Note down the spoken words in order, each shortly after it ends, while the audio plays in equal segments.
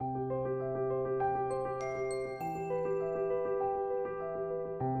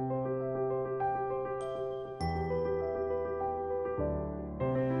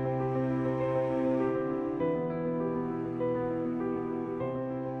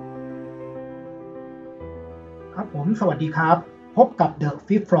ครับผมสวัสดีครับพบกับ The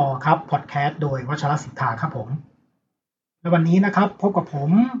Fifth Floor ครับพอดแคสต์โดยวัชรศิลธาครับผมในวันนี้นะครับพบกับผม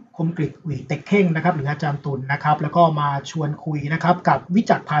คมกฤษ หวีเต็กเข่งนะครับหรืออาจารย์ตุลนะครับแล้วก็มาชวนคุยนะครับกับวิ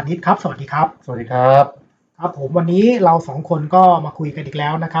จักรพานิชครับสวัสดีครับสวัสดีครับครับผมวันนี้เราสองคนก็มาคุยกันอีกแล้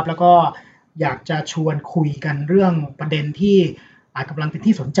วนะครับแล้วก็อยากจะชวนคุยกันเรื่องประเด็นที่กำลังเป็น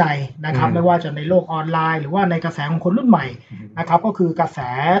ที่สนใจนะครับไม่ว่าจะในโลกออนไลน์หรือว่าในกระแสของคนรุ่นใหม่นะครับก็คือกระแส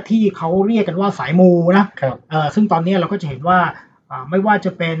ที่เขาเรียกกันว่าสายมูนะครับซึ่งตอนนี้เราก็จะเห็นว่าไม่ว่าจ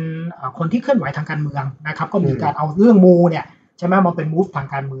ะเป็นคนที่เคลื่อนไหวทางการเมืองนะครับก็มีการเอาเรื่องมูเนี่ยใช่ไหมมาเป็นมูฟทาง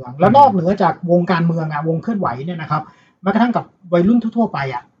การเมืองแล้วนอกเหนือจากวงการเมืองวงเคลื่อนไหวเนี่ยนะครับแม้กระทั่งกับวัยรุ่นทั่วไป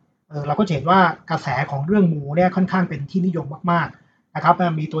เราก็เห็นว่ากระแสของเรื่องมูเนี่ยค่อนข้างเป็นที่นิยมมากๆนะครับ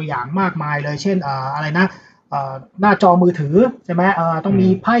มีตัวอย่างมากมายเลยเช่นอะไรนะหน้าจอมือถือใช่ไหมต้องมี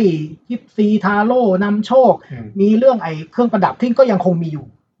ไพ่ยิปซีทาโร่นำโชคมีเรื่องเครื่องประดับที่ก็ยังคงมีอยู่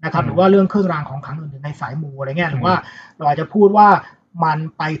นะครับหรือว่าเรื่องเครื่องรางของขลังอื่นๆในสายมูอะไรเงี้ยหรือว่าเราอาจจะพูดว่ามัน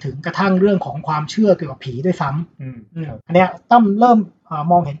ไปถึงกระทั่งเรื่องของความเชื่อเกี่ยวกับผีด้วยซ้ำอันเนี้ยตั้มเริ่ม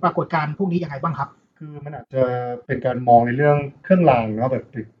มองเห็นปรากฏการณ์พวกนี้ยังไงบ้างครับคือมันอาจจะเป็นการมองในเรื่องเครื่องรางเนาะแบบ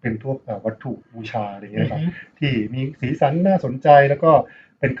เป็นพวกวัตถุบูชาอะไรอย่างเงี้ยครับที่มีสีสันน่าสนใจแล้วก็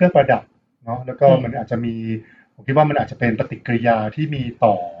เป็นเครื่องประดับเนาะแล้วก็มันอาจจะมีผมคิดว่ามันอาจจะเป็นปฏิกิริยาที่มี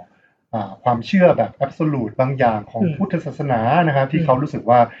ต่อความเชื่อแบบ absolute บางอย่างของพุทธศาสนานะครับที่เขารู้สึก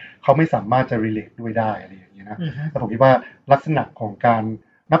ว่าเขาไม่สามารถจะ relate ด้วยได้อะไรอย่างเงี้ยนะแต่ผมคิดว่าลักษณะของการ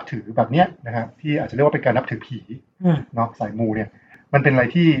นับถือแบบเนี้ยนะครับที่อาจจะเรียกว่าเป็นการนับถือผีเนาะสายมูเนี่ยมันเป็นอะไร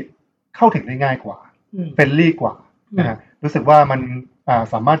ที่เข้าถึงได้ง่ายกว่าเฟรนลี่กว่านะฮะรู้สึกว่ามัน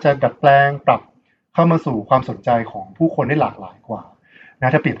สามารถจะดัดแปลงปรับเข้ามาสู่ความสนใจของผู้คนได้หลากหลายกว่าน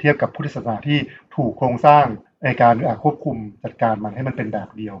ะถ้าเปรียบเทียบกับพุทธศาสนาที่ถูกโครงสร้างในการควบคุมจัดการมันให้มันเป็นแบบ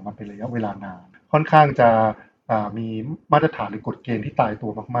เดียวมันเป็นระยะเวลานานค่อนข้างจะมีมาตรฐานหรือกฎเกณฑ์ที่ตายตั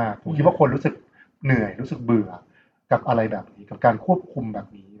วมากๆผมคิดว่าคนรู้สึกเหนื่อยรู้สึกเบื่อกับอะไรแบบนี้กับการควบคุมแบบ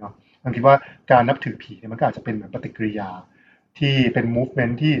นี้เนาะผมคิดว่าการนับถือผีเนี่ยมันก็อาจจะเป็นเหมือนปฏิกิริยาที่เป็น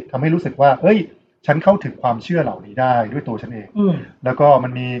movement ที่ทำให้รู้สึกว่าเอ้ยฉันเข้าถึงความเชื่อเหล่านี้ได้ด้วยตัวฉันเองแล้วก็มั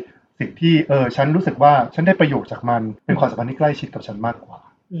นมีสิ่งที่ฉันรู้สึกว่าฉันได้ประโยชน์จากมันเป็นความสัมพันธ์ที่ใกล้ชิดกับฉันมากกว่า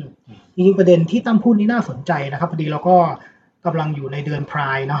จริงๆประเด็นที่ตั้มพูดนี่น่าสนใจนะครับพอดีเราก็กำลังอยู่ในเดือนพร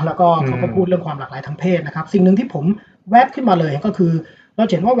ายเนาะแล้วก็เขาก็พูดเรื่องความหลากหลายทางเพศนะครับสิ่งหนึ่งที่ผมแวบขึ้นมาเลยก็คือเรา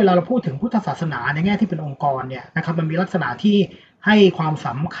เห็นว่าเวลาเราพูดถึงพุทธศาสนาในแง่ที่เป็นองค์กรเนี่ยนะครับมันมีลักษณะที่ให้ความส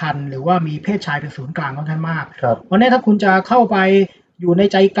ำคัญหรือว่ามีเพศชายเป็นศูนย์กลางค่อนข้างมากเพราะนี้ถ้าคุณจะเข้าไปอยู่ใน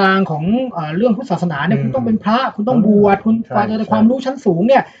ใจกลางของเรื่องพุทธศาสนาเนี่ยคุณต้องเป็นพระคุณต้องบวชคุณจะความรู้ชั้นสูง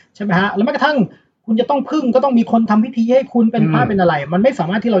เนี่ยใช่ไหมฮะแล้วแม้กระทั่งคุณจะต้องพึ่งก็ต้องมีคนทำพิธีให้คุณเป็นพระเป็นอะไรมันไม่สา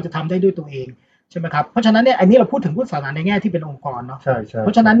มารถที่เราจะทำได้ด้วยตัวเองใช่ไหมครับเพราะฉะนั้นเนี่ยอันนี้เราพูดถึงพุทธศาสนาในแง่ที่เป็นองค์กรเนาะเพร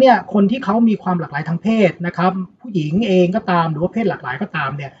าะฉะนั้นเนี่ยคนที่เขามีความหลากหลายทางเพศนะครับผู้หญิงเองก็ตามหรือว่าเพศหลากหลายก็ตา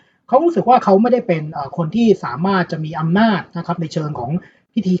มเนี่ยเขารู้สึกว่าเขาไม่ได้เป็นคนที่สามารถจะมีอำนาจนะครับในเชิงของ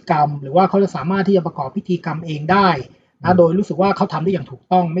พิธีกรรมหรือว่าเขาจะสามารถที่จะประกอบพิธีกรรมเองได้นะโดยรู้สึกว่าเขาทำได้อย่างถูก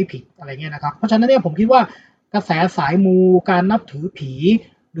ต้องไม่ผิดอะไรเงี้ยนะครับเพราะฉะนั้นเนี่ยผมคิดว่ากระแสสายมูการนับถือผี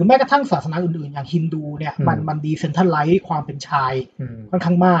หรือแม้กระทั่งศาสนาอื่นๆอย่างฮินดูเนี่ยมันดีเซนทรัลไลซ์ความเป็นชายค่อน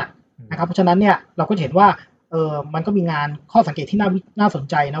ข้างมากนะครับเพราะฉะนั้นเนี่ยเราก็เห็นว่ามันก็มีงานข้อสังเกตที่น่าสน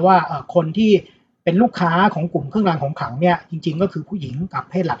ใจนะว่าคนที่เป็นลูกค้าของกลุ่มเครื่องรางของขลังเนี่ยจริงๆก็คือผู้หญิงกับ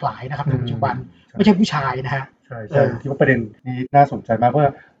เพศหลากหลายนะครับในปัจจุบันไม่ใช่ผู้ชายนะฮะใช่ที่ว่าประเด็นนี้น่าสนใจมากเพรา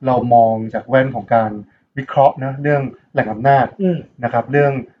ะเรามองจากแว่นของการวิเคราะห์นะเรื่องแหล่งอำนาจนะครับเรื่อ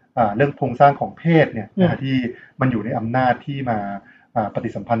งโครงสร้างของเพศเนี่ยนะที่มันอยู่ในอำนาจที่มาปฏิ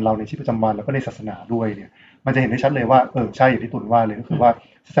สัมพันธ์เราในชีวิตประจำวันแล้วก็ในศาสนาด้วยเนี่ยมันจะเห็นได้ชัดเลยว่าใช่อย่างที่ตุลว่าเลยก็คือว่า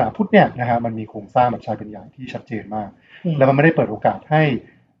ศาสนาพุทธเนี่ยนะฮะมันมีโครงสร้างแบบชายเป็นใหญ่ที่ชัดเจนมากแล้วมันไม่ได้เปิดโอกาสให้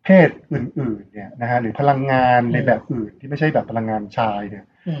เพศอื่นๆเนี่ยนะฮะหรือพลังงานในแบบอื่นที่ไม่ใช่แบบพลังงานชายเนี่ย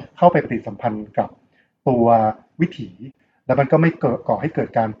เข้าไปปฏิสัมพันธ์กับตัววิถีแล้วมันก็ไม่ก่อให้เกิด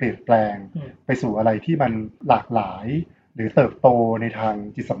การเปลี่ยนแปลงไปสู่อะไรที่มันหลากหลายหรือเติบโตในทาง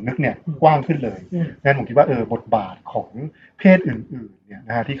จิตสำนึกเนี่ยกว้างขึ้นเลยงั้นผมคิดว่าบทบาทของเพศอื่นๆเนี่ยน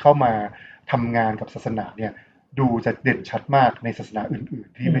ะฮะที่เข้ามาทำงานกับศาสนาเนี่ยดูจะเด่นชัดมากในศาสนาอื่น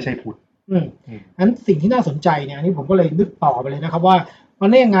ๆที่ไม่ใช่พุทธนั้นสิ่งที่น่าสนใจเนี่ยอันนี้ผมก็เลยนึกต่อไปเลยนะครับว่าวัน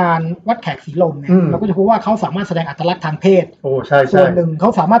นี้งานวัดแขกสีลมเนี่ยเราก็จะพบว่าเขาสามารถแสดงอัตลักษณ์ทางเพศส่วนหนึ่งเขา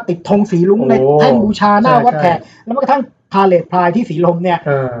สามารถติดธงสีลุ้งในแท่นบูชาหน้าวัดแขกแล้วแม้กระทั่งพาเลทพรายที่สีลมเนี่ย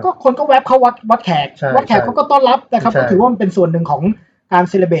ก็คนก็แวบเข้าวัดแขกเขาก็ต้อนรับนะครับก็ถือว่ามันเป็นส่วนหนึ่งของการ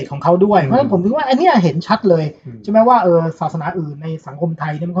เซเลเบรตของเขาด้วยเพราะฉะนั้นผมถือว่าอันนี้เห็นชัดเลยใช่ไหมว่าศาสนาอื่นในสังคมไท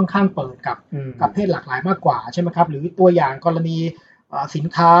ยเนี่ยมันค่อนข้างเปิดกับเพศหลากหลายมากกว่าใช่ไหมครับหรือตัวอย่างกรณีสิน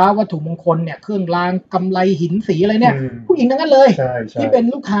ค้าวัตถุมงคลเนี่ยเครื่องรางกำไลหินสีอะไรเนี่ยผู้หญิงทั้งนั้นเลยที่เป็น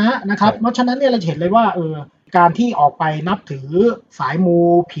ลูกค้านะครับเพราะฉะนั้นเนี่ยเราเห็นเลยว่าการที่ออกไปนับถือสายมู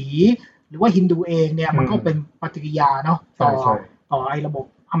ผี หรือว่าฮินดูเองเนี่ยมันก็เป็นปฏิกิริยาเนาะต่อไอ้ระบบ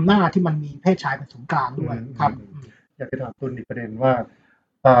อำนาจที่มันมีเพศชายเป็นศูนย์กลางด้วยครับอยากจะถามตุลอีกประเด็นว่า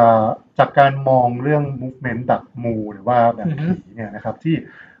จากการมองเรื่อง movement แบบมูหรือว่าแบบผีเนี่ยนะครับที่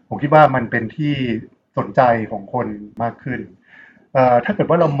ผมคิดว่ามันเป็นที่สนใจของคนมากขึ้นถ้าเกิด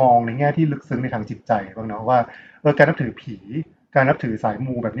ว่าเรามองในแง่ที่ลึกซึ้งในทางจิตใจบ้างเนาะว่าการนับถือผีการนับถือสาย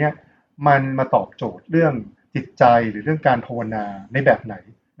มูแบบเนี้ยมันมาตอบโจทย์เรื่องจิตใจหรือเรื่องการภาวนาในแบบไหน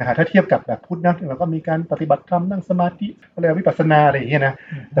นะฮะถ้าเทียบกับแบบพุทธนะเราก็มีการปฏิบัติธรรมนั่งสมาธิอะไรวิปัสสนาอะไรอย่างเงี้ยนะ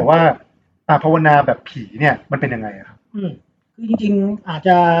แต่ว่าภาวนาแบบผีเนี่ยมันเป็นยังไงครับคือจริงๆอาจจ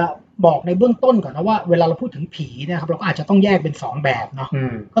ะบอกในเบื้องต้นก่อนนะว่าเวลาเราพูดถึงผีเนี่ยครับเราก็อาจจะต้องแยกเป็น2แบบเนาะ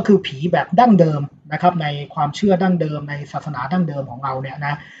ก็คือผีแบบดั้งเดิมนะครับในความเชื่อดั้งเดิมในศาสนาดั้งเดิมของเราเนี่ยน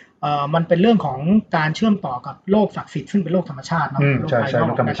ะมันเป็นเรื่องของการเชื่อมต่อกับโลกศักดิ์สิทธิ์ซึ่งเป็นโลกธรรมชาติเนาะโลกภายนอ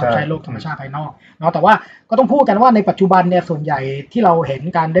กนะครับใช่โลกธรรมชาติภายนอกเนาะแต่ว่าก็ต้องพูดกันว่าในปัจจุบันเนี่ยส่วนใหญ่ที่เราเห็น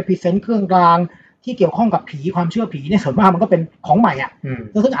การได้พรีเซนต์เครื่องรางที่เกี่ยวข้องกับผีความเชื่อผีเนี่ยส่วนมากมันก็เป็นของใหม่อ่ะ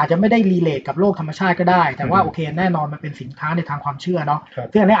ซึ่งอาจจะไม่ได้รีเลทกับโลกธรรมชาติก็ได้แต่ว่าโอเคแน่นอนมันเป็นสินค้าในทางความเชื่อเนาะ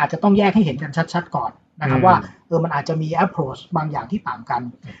ซึ่งอันนี้อาจจะต้องแยกให้เห็นกันชัดๆก่อนนะครับว่ามันอาจจะมี approach บางอย่างที่ต่างกัน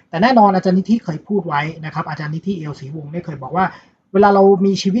แต่แน่นอนอาจารย์นิธิเคยพูดไว้นะครับอาจารย์นิธิเอลศรีวงศ์ได้เคยบอกว่าเวลาเรา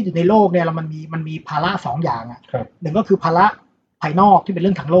มีชีวิตอยู่ในโลกเนี่ยมันมีภาระ2อย่างอ่ะหนึ่งก็คือภาระภายนอกที่เป็นเ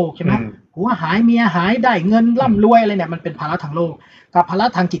รื่องทางโลกใช่ไหมผัวหายเมียหายได้เงินร่ำรวยอะไรเนี่ยมันเป็นภาระทางโลกกับภาระ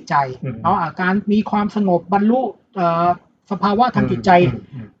ทางจิตใจเนาะการมีความสงบบรรลุสภาวะทางจิตใจ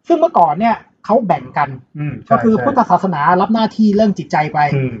ซึ่งเมื่อก่อนเนี่ยเขาแบ่งกันก็คือพุทธศาสนารับหน้าที่เรื่องจิตใจไป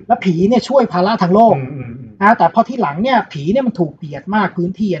แล้วผีเนี่ยช่วยภาระทางโลกนะแต่พอที่หลังเนี่ยผีเนี่ยมันถูกเบียดมากพื้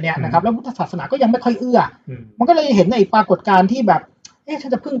นที่เนี่ยนะครับแล้วพุทธศาสนาก็ยังไม่ค่อยเอื้อมันก็เลยเห็นในปรากฏการณ์ที่แบบฉั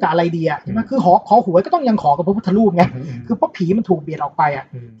นจะพึ่งกับอะไรดีอ่ะใช่ไหมคือขอหวยก็ต้องยังขอกับพระพุทธรูปไงคือเพราะผีมันถูกเบียดออกไปอ่ะ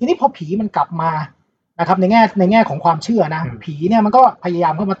ทีนี้พอผีมันกลับมานะครับในแง่ของความเชื่อนะผีเนี่ยมันก็พยายา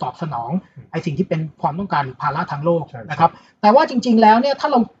มเข้ามาตอบสนองไอ้สิ่งที่เป็นความต้องการหรือภาระทางโลกนะครับแต่ว่าจริงๆแล้วเนี่ยถ้า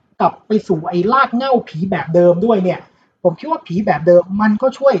เรากลับไปสู่ไอ้รากเหง้าผีแบบเดิมด้วยเนี่ยผมคิดว่าผีแบบเดิมมันก็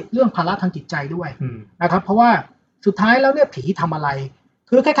ช่วยเรื่องภาระทางจิตใจด้วยนะครับเพราะว่าสุดท้ายแล้วเนี่ยผีทำอะไร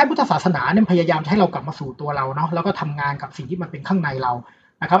คือคล้ายๆพุทธศาสนาเนี่ยพยายามให้เรากลับมาสู่ตัวเราเนาะแล้วก็ทำงานกับสิ่งที่มันเป็นข้างในเรา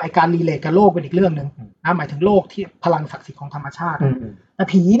นะครับไอการรีเลทกับโลกเป็นอีกเรื่องนึงนะหมายถึงโลกที่พลังศักดิ์สิทธิ์ของธรรมชาติแต่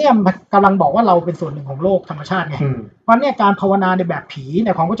ผีเนี่ยกำลังบอกว่าเราเป็นส่วนหนึ่งของโลกธรรมชาติไงเพราะเนี่ยการภาวนาในแบบผีใน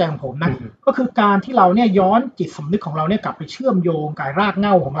ความเข้าใจของผมนะก็คือการที่เราเนี่ยย้อนจิตสำนึกของเราเนี่ยกลับไปเชื่อมโยงกับรากเห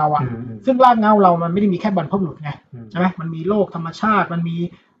ง้าของเราอะซึ่งรากเหง้าเรามันไม่ได้มีแค่บรรพบุรุษไงใช่ไหมมันมีโลกธรรมชาติมันมี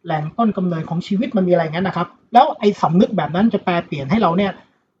แหล่งต้นกำเนิดของชีวิตมันมีอะไรงั้นนะครับแล้วไอ้สำนึกแบบนั้นจะแปลเปลี่ยนให้เราเนี่ย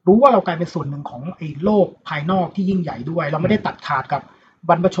รู้ว่าเรากลายเป็นส่วนหนึ่งของไอ้โลกภายนอกที่ยิ่งใหญ่ด้วยเราไม่ได้ตัดขาดกับ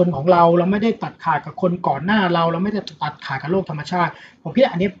บรรพชนของเราไม่ได้ตัดขาดกับคนก่อนหน้าเราไม่ได้ตัดขาดกับโลกธรรมชาติผมคิดว่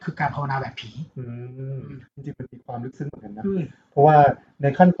าอันนี้คือการภาวนาแบบผีจริงๆมันมีความลึกซึ้งเหมือนกันนะเพราะว่าใน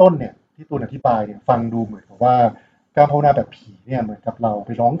ขั้นต้นเนี่ยที่ตูนอธิบายเนี่ยฟังดูเหมือนกับว่าการภาวนาแบบผีเนี่ยเหมือนกับเราไป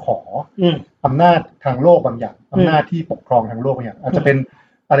ร้องขออำนาจทางโลกบางอย่างอำนาจที่ปกครองทางโลกบางอย่างอาจจะเป็น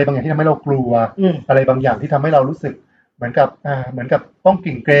อะไรบางอย่างที่ทำให้เรากลัวอะไรบางอย่างที่ทำให้เรารู้สึกเหมือนกับต้อง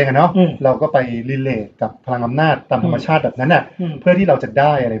กิ่งเกรงเนาะเราก็ไปรีเลทกับพลังอำนาจตามธรรมชาติแบบนั้นน่ะเพื่อที่เราจะไ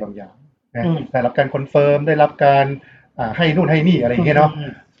ด้อะไรบางอย่างนะได้รับการคอนเฟิร์มได้รับการให้นู่นให้นี่อะไรอย่างเงี้ยเนาะ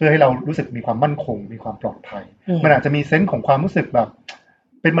เพื่อให้เรารู้สึกมีความมั่นคงมีความปลอดภัยมันอาจจะมีเซนส์ของความรู้สึกแบบ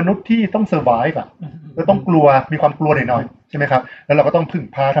เป็นมนุษย์ที่ต้องเซอร์ไวฟ์อ่ะก็ต้องกลัวมีความกลัวหน่อยๆใช่ไหมครับแล้วเราก็ต้องพึ่ง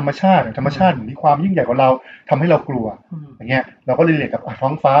พาธรรมชาติมีความยิ่งใหญ่กว่าเราทำให้เรากลัวอย่างเงี้ยเราก็รีเลทกับท้อ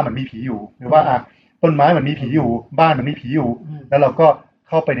งฟ้ามันมีผีอยู่หรือว่าต้นไม้มันมีผีอยู่บ้านมันมีผีอยู่แล้วเราก็เ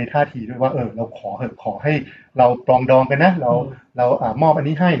ข้าไปในท่าทีด้วยว่าเราขอให้เราปรองดองกันนะเรามอบอัน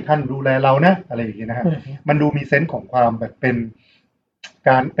นี้ให้ท่านดูแลเรานะอะไรอย่างเงี้ยนะฮะมันดูมีเซนส์ของความแบบเป็นก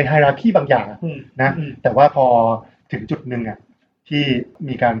ารไปไฮราคีบางอย่างนะแต่ว่าพอถึงจุดนึงที่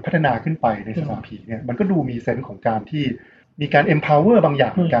มีการพัฒนาขึ้นไปในศาสนาผีเนี่ยมันก็ดูมีเซนส์ของการที่มีการ empower บางอย่า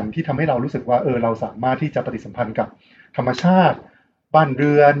งเหมือนกันที่ทำให้เรารู้สึกว่าเราสามารถที่จะปฏิสัมพันธ์กับธรรมชาติบ้านเ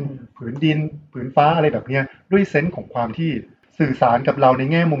รือนผืนดินผืนฟ้าอะไรแบบนี้ด้วยเซนส์ของความที่สื่อสารกับเราใน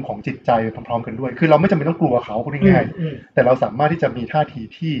แง่มุมของจิตใจพร้อมๆกันด้วยคือเราไม่จำเป็นต้องกลัวเขาพูดง่ายๆแต่เราสามารถที่จะมีท่าที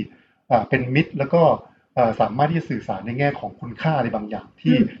ที่เป็นมิตรแล้วก็สามารถที่จะสื่อสารในแง่ของคุณค่าอะไรบางอย่าง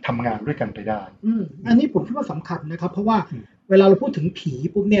ที่ทำงานด้วยกันไปได้อันนี้ผมคิดว่าสำคัญนะครับเพราะว่าเวลาเราพูดถึงผี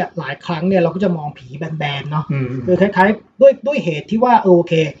ปุ๊บเนี่ยหลายครั้งเนี่ยเราก็จะมองผีแบนๆเนาะคือคล้ายๆด้วยเหตุที่ว่าโอ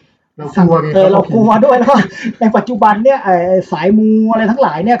เคเรากลัวด้วยแล้วก็ในปัจจุบันเนี่ยสายมูอะไรทั้งหล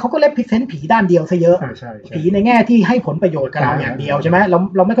ายเนี่ยเขาก็เล่นพิเศษผีด้านเดียวซะเยอะผีในแง่ที่ให้ผลประโยชน์กับเราอย่างเดียวใช่ไหม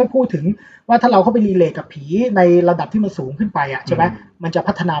เราไม่ค่อยพูดถึงว่าถ้าเราเข้าไปรีเลทกับผีในระดับที่มันสูงขึ้นไปใช่ไหมมันจะ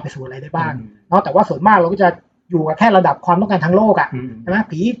พัฒนาไปสู่อะไรได้บ้างเนาะแต่ว่าส่วนมากเราก็จะอยู่กับแค่ระดับความต้องการทางโลกใช่ไหม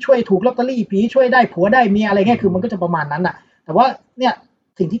ผีช่วยถูกลอตเตอรี่ผีช่วยได้ผัวได้เมียอะไรเงี้ยคือมันก็จะประมาณนั้นแต่ว่าเนี่ย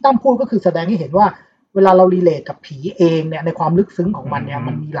สิ่งที่ตั้มพูดก็คือแสดงให้เห็นว่าเวลาเรารีเลทกับผีเองเนี่ยในความลึกซึ้งของมันเนี่ย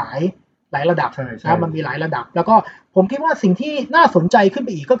มันมีหลายระดับนะมันมีหลายระดับแล้วก็ผมคิดว่าสิ่งที่น่าสนใจขึ้นไป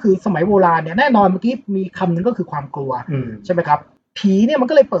อีกก็คือสมัยโบราณเนี่ยแน่นอนเมื่อกี้มีคำหนึ่งก็คือความกลัวใช่ไหมครับผีเนี่ยมัน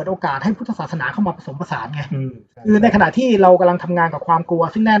ก็เลยเปิดโอกาสให้พุทธศาสนาเข้ามาผสมผสานไงคือในขณะที่เรากำลังทำงานกับความกลัว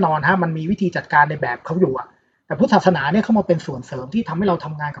ซึ่งแน่นอนฮะมันมีวิธีจัดการในแบบเขาอยู่อะแต่พุทธศาสนาเนี่ยเข้ามาเป็นส่วนเสริมที่ทำให้เราท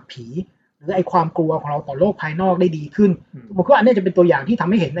ำงานกับผีหรือไอความกลัวของเราต่อโลกภายนอกได้ดีขึ้นผมคิดว่าอันนี้จะเป็นตัวอย่างที่ทำ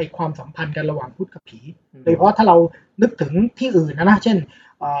ให้เห็นในความสัมพันธ์กันระหว่างพุทธกับผีโดยเฉพาะถ้าเรานึกถึงที่อื่นนะเช่น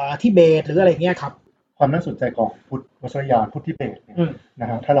ทิเบตหรืออะไรเงี้ยครับความน่าสนใจของพุทธวจรยานพุทธทิเบตเนี่ยนะ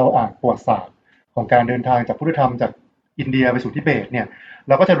ฮะถ้าเราอ่านประวัติศาสตร์ของการเดินทางจากพุทธธรรมจากอินเดียไปสู่ทิเบตเนี่ยเ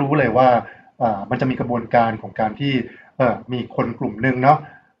ราก็จะรู้เลยว่ามันจะมีกระบวนการของการที่มีคนกลุ่มหนึ่งเนาะ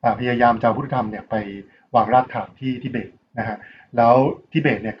พยายามจะเอาพุทธธรรมเนี่ยไปวางรากฐานที่ทิเบตนะฮะแล้วทิเบ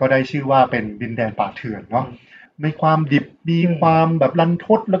ตเนี่ยก็ได้ชื่อว่าเป็นดินแดนป่าเถื่อนเนาะมีความดิบมีความแบบรันท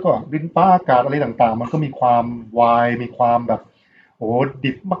ดแล้วก็ดินฟ้าอากาศอะไรต่างๆมันก็มีความวายมีความแบบโอ้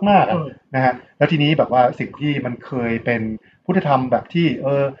ดิบมากๆนะฮะแล้วทีนี้แบบว่าสิ่งที่มันเคยเป็นพุทธธรรมแบบที่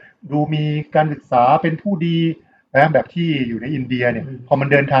ดูมีการศึกษาเป็นผู้ดีนะแบบที่อยู่ในอินเดียเนี่ยพอมัน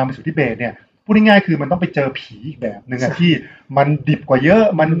เดินทางไปสู่ทิเบตเนี่ยพูดง่ายๆคือมันต้องไปเจอผีอีกแบบนึงอะที่มันดิบกว่าเยอะ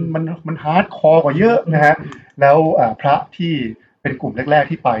มันฮาร์ดคอร์กว่าเยอะนะฮะแล้วพระที่เป็นกลุ่มแรก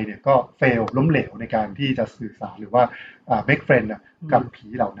ๆที่ไปเนี่ยก็เฟลล้มเหลวในการที่จะสื่อสารหรือว่าmake friend กับผี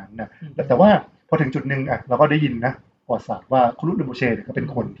เหล่านั้นนะแต่ว่าพอถึงจุดนึงเราก็ได้ยินนะประวัติศาสตร์ว่าคุรุรินโบเชเนี่ยก็เป็น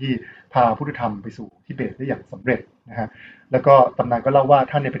คนที่พาพุทธธรรมไปสู่ทิเบตได้อย่างสำเร็จนะฮะแล้วก็ตำนานก็เล่าว่า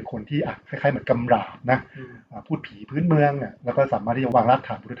ท่านเนี่ยเป็นคนที่คล้ายๆเหมือนกำราบนะพูดผีพื้นเมืองแล้วก็สามารถที่จะวางรากฐ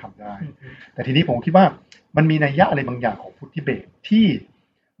านพุทธธรรมได้แต่ทีนี้ผมคิดว่ามันมีนัยยะอะไรบางอย่างของพุทธทิเบตที่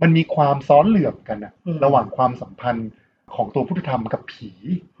มันมีความซ้อนเหลื่อมกันระหว่างความสัมพันธ์ของตัวพุทธธรรมกับผี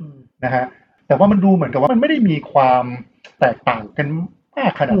นะฮะแต่ว่ามันดูเหมือนกับว่ามันไม่ได้มีความแตกต่างกันมา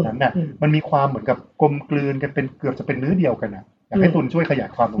กขนาดนั้นน่ะมันมีความเหมือนกับกลมกลืนกันเป็นเกือบจะเป็นเนื้อเดียวกันนะอยากให้ตุลช่วยขยาย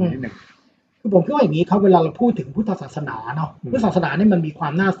ความตรงนี้นิดนึงคือผมคิดว่าอย่างนี้ครับเวลาเราพูดถึงพุทธศาสนาเนาะพุทธศาสนาเนี่ยมันมีควา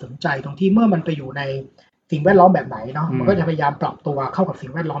มน่าสนใจตรงที่เมื่อมันไปอยู่ในสิ่งแวดล้อมแบบไหนเนาะมันก็จะพยายามปรับตัวเข้ากับสิ่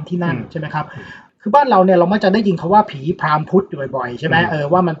งแวดล้อมที่นั่นใช่ไหมครับคือบ้านเราเนี่ยเรามักจะได้ยินคำว่าผีพราหมณ์พุทธอยู่บ่อยๆใช่ไหม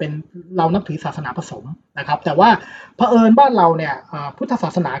ว่ามันเป็นเรานับถือศาสนาผสมนะครับแต่ว่าเผอิญบ้านเราเนี่ยพุทธศา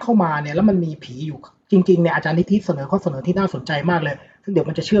สนาเข้ามาเนี่ยแล้วมันมีผีอยู่จริงๆเนี่ยอาจารย์นิธิเสนอข้อเสนอที่น่าสนใจมากเลยซึ่งเดี๋ยว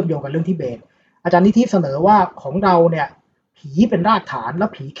มันจะเชื่อมโยงกับเรื่องทิเบตอาจารย์นิธิเสนอว่าของเราเนี่ยผีเป็นรากฐานแล้ว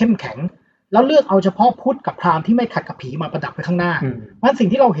ผีเข้มแข็งแล้วเลือกเอาเฉพาะพุทธกับพราหมณ์ที่ไม่ขัดกับผีมาประดับไว้ข้างหน้าเพราะสิ่ง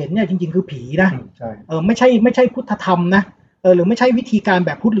ที่เราเห็นเนี่ยจริงๆคือผีนะไม่ใช่พุทธธรรมนะหรือไม่ใช่วิธีการแ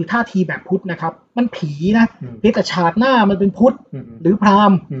บบพุทธหรือท่าทีแบบพุทธนะครับมันผีนะเพียงแต่ฉาดหน้ามันเป็นพุทธหรือพราห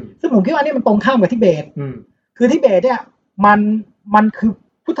มณ์ซึ่งผมคิดว่านี่มันตรงข้ามกับทิเบตคือทิเบตเนี่ยมันคือ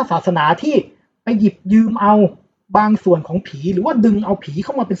พุทธศาสนาที่ไปหยิบยืมเอาบางส่วนของผีหรือว่าดึงเอาผีเข้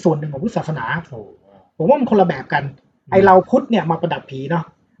ามาเป็นส่วนหนึ่งของพุทธศาสนาผมว่ามันคนละแบบกันไอเราพุทธเนี่ยมาประดับผีเนาะ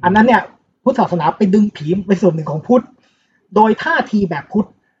อันนั้นเนี่ยพุทธศาสนาไปดึงผีเป็นส่วนหนึ่งของพุทธโดยท่าทีแบบพุทธ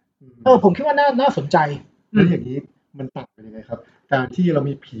ผมคิดว่าน่าสนใจแล้วอย่างนี้มันต่างกันยังไงครับการที่เรา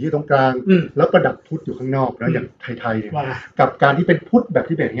มีผีตรงกลางแล้วประดับพุทธอยู่ข้างนอกแล้วอย่างไทยๆเนี่ยกับการที่เป็นพุทธแบบ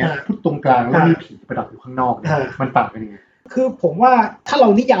ที่แบบนี้พุทธตรงกลางแล้วมีผีประดับอยู่ข้างนอกเนี่ยมันต่างกันยังไงคือผมว่าถ้าเรา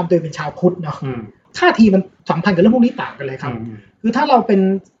นิยามตัวเป็นชาวพุทธเนาะท่าทีมันสัมพันธ์กับเรื่องพวกนี้ต่างกันเลยครับคือถ้าเราเป็น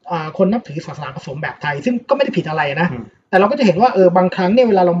คนนับถือศาสนาผสมแบบไทยซึ่งก็ไม่ได้ผิดอะไรนะแต่เราก็จะเห็นว่าบางครั้งเนี่ย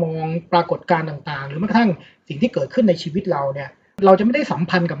เวลาเรามองปรากฏการณ์ต่างๆหรือแม้กระทั่งสิ่งที่เกิดขึ้นในชีวิตเราเนี่ยเราจะไม่ได้สัม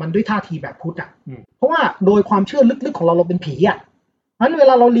พันธ์กับมันด้วยท่าทีแบบพุทธเพราะว่าโดยความเชื่อลึกๆของเราเป็นผีเพราะฉะนั้นเว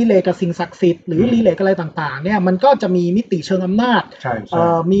ลาเรารีเลทกับสิ่งศักดิ์สิทธิ์หรือรีเลทอะไรต่างๆเนี่ยมันก็จะมีมิติเชิงอำนาจ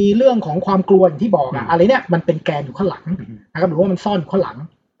มีเรื่องของความกลัวอย่างที่บอกอะไรเนี่ยมันเป็นแกนอยู่ข้างหลังนะครับหรือว่ามันซ่อนอยู่ข้างหลัง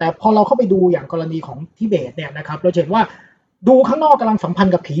แต่พอเราเข้าไปดูอย่างกรณีของทิเบตเนี่ยนะครับเราเห็นว่าดูข้างนอกกำลังสัมพัน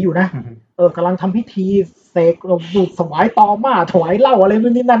ธ์กับผีอยู่นะกำลังทำพิธีเสกดูดถวายตอม่าถวายเหล้าอะไร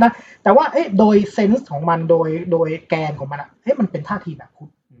นู่นนี่นั่นนะแต่ว่าโดยเซนส์ของมันโดยแกนของมันมันเป็นท่าทีแบบพุท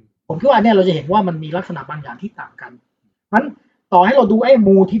ธผมคิดว่าเนี่ยเราจะเห็นว่ามันมีลักษณะบางอย่างที่ต่างกันงั้นต่อให้เราดู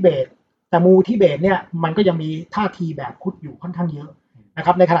มูทิเบตแต่มูทิเบตเนี่ยมันก็ยังมีท่าทีแบบพุทธอยู่ค่อนข้างเยอะนะค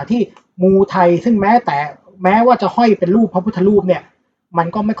รับในขณะที่มูไทยซึ่งแม้ว่าจะห้อยเป็นรูปพระพุทธรูปเนี่ยมัน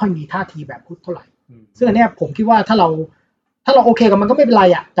ก็ไม่ค่อยมีท่าทีแบบพุทธเท่าไหร่ซึ่งอันเนี้ยผมคิดว่าถ้าเราโอเคกับมันก็ไม่เป็นไร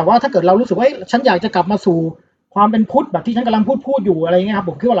แต่ว่าถ้าเกิดเรารู้สึกว่าฉันอยากจะกลับมาสู่ความเป็นพุทธแบบที่ฉันกำลังพูดอยู่อะไรเงี้ยครับ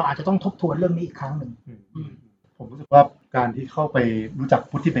ผมคิดว่าเราอาจจะต้องทบทวนเรื่องนี้อีกครั้งหนึ่งผมรู้สึกว่าการที่เข้าไปรู้จัก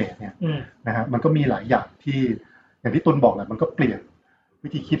พุทธทิเบตเนี่ยนะฮะมันก็มีหลายอย่างที่อย่างที่ตุลบอกแหละมันก็เปลี่ยนวิ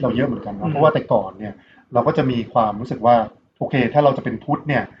ธีคิดเราเยอะเหมือนกันนะเพราะว่าแต่ก่อนเนี่ยเราก็จะมีความรู้สึกว่าโอเคถ้าเราจะเป็นพุทธ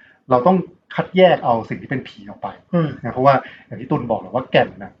เนี่ยเราต้องคัดแยกเอาสิ่งที่เป็นผีออกไปนะเพราะว่าอย่างที่ตุลบอกแหละว่าแก่น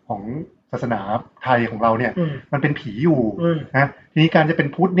นะของ ศาสนาไทยของเราเนี่ยมันเป็นผีอยู่นะทีนี้การจะเป็น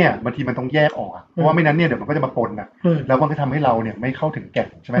พุทธเนี่ยบางทีมันต้องแยกออกเพราะว่าไม่นั้นเนี่ยเดี๋ยวมันก็จะมาปนแล้วมันก็ทำให้เราเนี่ยไม่เข้าถึงแก่น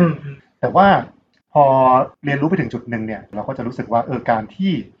ใช่ไหมแต่ว่าพอเรียนรู้ไปถึงจุดหนึ่งเนี่ยเราก็จะรู้สึกว่าการ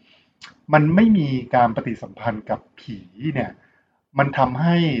ที่มันไม่มีการปฏิสัมพันธ์กับผีเนี่ยมันทำใ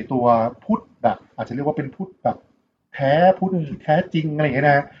ห้ตัวพุทธแบบอาจจะเรียกว่าเป็นพุทธแบบแท้พุทธที่แท้จริงอะไรอย่างเงี้ย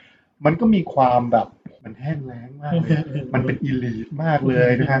นะมันก็มีความแบบมันแห้งแล้งมากเลยมันเป็นอีลีทมากเลย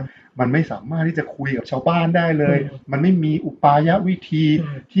นะฮะมันไม่สามารถที่จะคุยกับชาวบ้านได้เลยมันไม่มีอุปายวิธี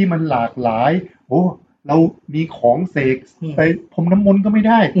ที่มันหลากหลายเรามีของเสกไปพรมน้ำมนต์ก็ไม่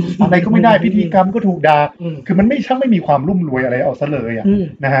ได้อะไรก็ไม่ได้พิธีกรรมก็ถูกด่าคือมันไม่มีความรุ่มรวยอะไรเอาซะเลย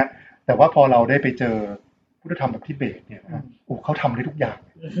นะฮะแต่ว่าพอเราได้ไปเจอพุทธธรรมแบบทิเบตเนี่ยเขาทำได้ทุกอย่าง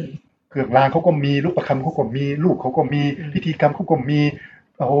เครื่องรางเขาก็มีรูปประคำเขาก็มีลูกเขาก็มีพิธีกรรมเขาก็มี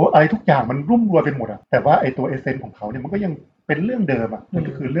อะไรทุกอย่างมันรุ่มรวยไปหมดแต่ว่าไอ้ตัวเอเซนส์ของเขาเนี่ยมันก็ยังเป็นเรื่องเดิมมัน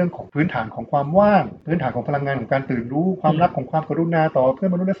ก็คือเรื่องของพื้นฐานของความว่างพื้นฐานของพลังงานของการตื่นรู้ความรักของความกรุณาต่อเพื่อ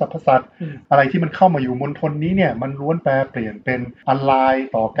นมนุษย์และสรรพสัตว์อะไรที่มันเข้ามาอยู่มณฑลนี้เนี่ยมันล้วนแปลเปลี่ยนเป็นอะไร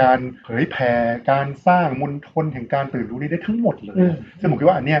ต่อการเผยแผ่การสร้างมณฑลแห่งการตื่นรู้นี้ได้ทั้งหมดเลยซึ่งผมคิด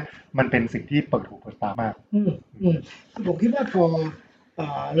ว่าอันเนี้ยมันเป็นสิ่งที่เปิดหูเปิดตามากผมคิดว่าพอ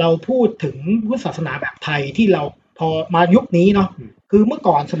เราพูดถึงพุทธศาสนาแบบไทยที่เราพอมายุคนี้เนาะคือเมื่อ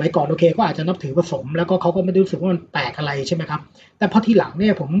ก่อนสมัยก่อนโอเคก็อาจจะนับถือผสมแล้วก็เขาก็ไม่ได้รู้สึกว่ามันแปลกอะไรใช่ไหมครับแต่พอทีหลังเนี่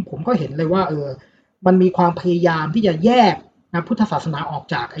ยผมก็เห็นเลยว่ามันมีความพยายามที่จะแยกนะพุทธศาสนาออก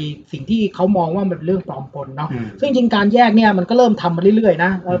จากไอ้สิ่งที่เขามองว่ามันเป็นเรื่องปลอมปนเนาะซึ่งจริงการแยกเนี่ยมันก็เริ่มทำมาเรื่อยๆน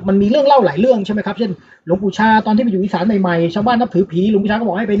ะมันมีเรื่องเล่าหลายเรื่องใช่ไหมครับเช่นหลวงปู่ชาตอนที่ไปอยู่อีสานใหม่ๆชาวบ้านนับถือผีหลวงปู่ชาก็บ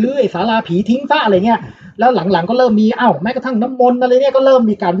อกให้ไปเลื่อยศาลาผีทิ้งซะอะไรเงี้ยแล้วหลังๆก็เริ่มมีแม้กระทั่งน้ำมนต์อะไรเนี่ยก็เริ่ม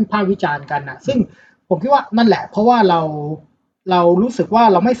มีการวิพากษ์วิจารณ์กันนะซึ่งผมคิดว่านั่นแหละเพราะว่าเรารู้สึกว่า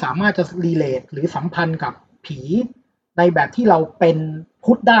เราไม่สามารถจะรีเลทหรือสัมพันธ์กับผีในแบบที่เราเป็น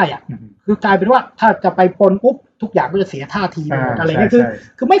พุทธได้คือกลายเป็นว่าถ้าจะไปปนปุ๊บทุกอย่างก็จะเสียท่าทีหมดอะไรเงี้ย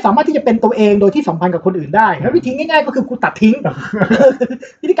คือไม่สามารถที่จะเป็นตัวเองโดยที่สัมพันธ์กับคนอื่นได้แล้ววิธีง่ายๆก็คือกูตัดทิ้ง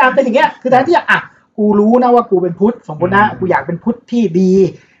วิธีการเป็นอย่างเงี้ยคือแทนที่จะกูรู้นะว่ากูเป็นพุทธสมมตินะกูอยากเป็นพุทธที่ดี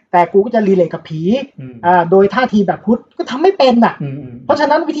แต่กูก็จะรีเลทกับผีโดยท่าทีแบบพุทธก็ทำไม่เป็นเพราะฉะ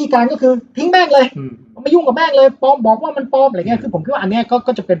นั้นวิธีการก็คือทิ้งแม่งเลยไม่ยุ่งกับแม่งเลยปลอมบอกว่ามันปลอมอะไรเงี้ยคือผมคิดว่าอันเนี้ย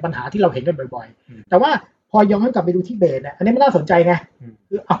ก็จะเป็นปัญหาที่เราเห็นกันบ่อยๆแต่ว่าพอย้อนกลับไปดูที่เบสเนี่ยอันนี้มันน่าสนใจไง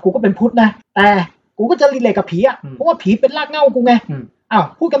คือกูก็เป็นพุทธนะแต่กูก็จะรีเลทกับผีเพราะว่าผีเป็นรากเหง้ากูไง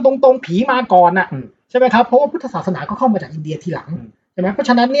พูดกันตรงๆผีมาก่อนใช่ไหมครับเพราะว่าพุทธศาสนาก็เข้ามาจากอินเดียทีหลังใช่ไหมเพราะฉ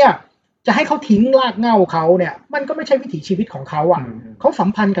ะนั้นเนี่ยจะให้เขาทิ้งรากเหง้าเขาเนี่ยมันก็ไม่ใช่วิถีชีวิตของเขาเขาสัม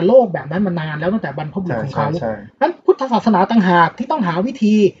พันธ์กับโลกแบบนั้นมานานแล้วตั้งแต่บรรพบุรุษของเขานั้นพุทธศาสนาต่างหากที่ต้องหาวิ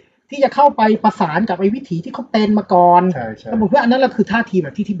ธีที่จะเข้าไปประสานกับไอ้วิถีที่เขาเป็นมาก่อนแล้วผมว่าอันนั้นแหละคือท่าทีแบ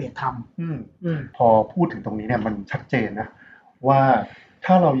บที่ทิเบตทำพอพูดถึงตรงนี้เนี่ยมันชัดเจนนะว่า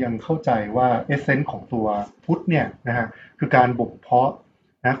ถ้าเรายังเข้าใจว่าเอเซนส์ของตัวพุทธเนี่ยนะฮะคือการบ่มเพาะ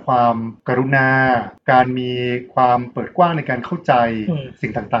นะความกรุณาการมีความเปิดกว้างในการเข้าใจสิ่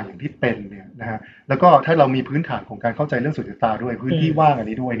งต่างๆอย่างที่เป็นเนี่ยนะฮะแล้วก็ถ้าเรามีพื้นฐานของการเข้าใจเรื่องสุญญตาด้วยพื้นที่ว่างอัน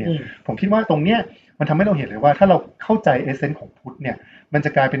นี้ด้วยเนี่ยผมคิดว่าตรงเนี้ยมันทำให้เราเห็นเลยว่าถ้าเราเข้าใจเอเซนส์ของพุทธเนี่ยมันจะ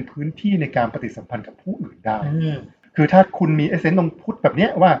กลายเป็นพื้นที่ในการปฏิสัมพันธ์กับผู้อื่นได้คือถ้าคุณมีเอเซนส์ตรงพุทธแบบเนี้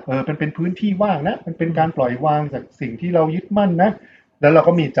ยว่าเป็นพื้นที่ว่างนะมันเป็นการปล่อยวางจากสิ่งที่เรายึดมั่นนะแล้วเรา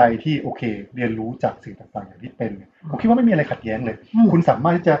ก็มีใจที่โอเคเรียนรู้จากสิ่งต่างๆอย่างที่เป็นผมคิดว่าไม่มีอะไรขัดแย้งเลยคุณสามา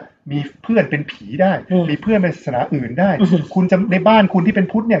รถที่จะมีเพื่อนเป็นผีได้มีเพื่อนเป็นศาสนาอื่นได้คุณจะในบ้านคุณที่เป็น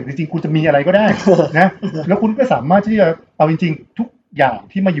พุทธเนี่ยจริงๆคุณจะมีอะไรก็ได้นะแล้วคุณก็สามารถที่จะเอาจริงๆทุกอย่าง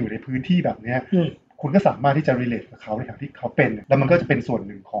ที่มาอยู่ในพื้นที่แบบนี้คุณก็สามารถที่จะ relate กับเขาในทางที่เขาเป็นแล้วมันก็จะเป็นส่วนห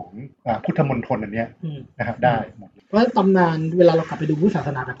นึ่งของพุทธมณฑลอันนี้นะครับได้หมดเพราะตำนานเวลาเรากลับไปดูพุทธศาส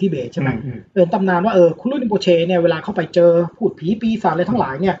นาแบบทิเบตใช่ไหมตำนานว่าคุณรุ่นโปเชเนี่ยเวลาเข้าไปเจอพูดผีปีศาจอะไรทั้งหล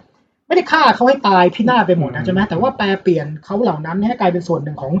ายเนี่ยไม่ได้ฆ่าเขาให้ตายพินาศไปหมดนะใช่ไหมแต่ว่าแปลเปลี่ยนเขาเหล่านั้นให้กลายเป็นส่วนห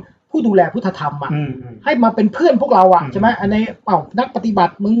นึ่งของผู้ดูแลพุทธธรรมให้มาเป็นเพื่อนพวกเราใช่ไหมอันนี้นักปฏิบั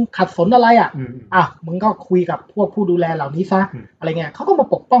ติมึงขัดสนอะไรมึงก็คุยกับพวกผู้ดูแลเหล่านี้ซะอะไรเงี้ยเขาก็มา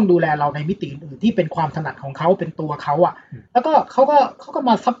ปกป้องดูแลเราในมิติอื่นที่เป็นความถนัดของเขาเป็นตัวเขาแล้วก็เขาก็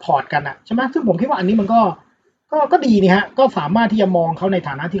มาซัพพอร์ตกันใช่ไหมซึ่งผมคิดว่าอันนี้มันก็ดีนี่ฮะก็สามารถที่จะมองเขาในฐ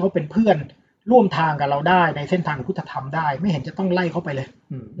านะที่เขาเป็นเพื่อนร่วมทางกับเราได้ในเส้นทางพุทธธรรมได้ไม่เห็นจะต้องไล่เขาไปเลย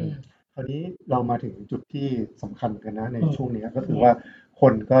คราวนี้เรามาถึงจุดที่สำคัญกันนะในช่วงนี้ก็คือว่าค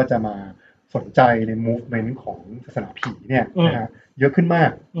นก็จะมาสนใจใน movement ของศาสนาผีเนี่ยนะฮะเยอะขึ้นมา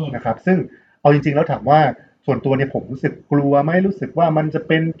กนะครับซึ่งเอาจริงๆแล้วถามว่าส่วนตัวเนี่ยผมรู้สึกกลัวไหมรู้สึกว่ามันจะเ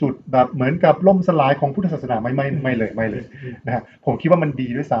ป็นจุดแบบเหมือนกับล่มสลายของพุทธศาสนาไม่เลยนะฮะผมคิดว่ามันดี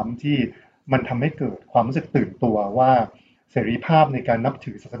ด้วยซ้ำที่มันทำให้เกิดความรู้สึกตื่นตัวว่าเสรีภาพในการนับ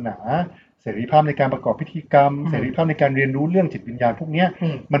ถือศาสนา เสรีภาพในการประกอบพิธีกรรมเสรีภาพในการเรียนรู้เรื่องจิตวิญญาณพวกนี้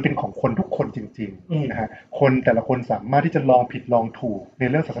มันเป็นของคนทุกคนจริงๆนะฮะคนแต่ละคนสามารถที่จะลองผิดลองถูกใน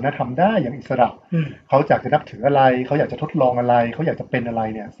เรื่องศาสนธรรมได้อย่างอิสระเขาอยากจะนับถืออะไรเขาอยากจะทดลองอะไรเขาอยากจะเป็นอะไร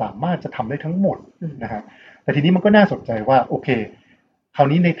เนี่ยสามารถจะทำได้ทั้งหมดนะฮะแต่ทีนี้มันก็น่าสนใจว่าโอเคคราว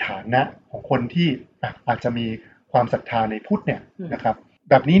นี้ในฐานะของคนที่อาจจะมีความศรัทธาในพุทธเนี่ยนะครับ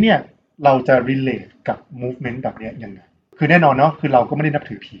แบบนี้เนี่ยเราจะ relate กับ movement แบบนี้ยังไงคือแน่นอนเนาะคือเราก็ไม่ได้นับ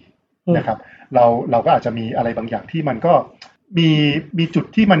ถือผีนะครับเราก็อาจจะมีอะไรบางอย่างที่มันก็มีจุด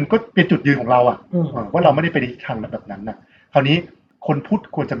ที่มันก็เป็นจุดยืนของเราอ่ะว่าเราไม่ได้ไปในทางแบบนั้นนะคราวนี้คนพุทธ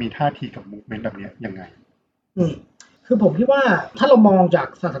ควรจะมีท่าทีกับ movement แบบนี้ยังไงคือผมคิดว่าถ้าเรามองจาก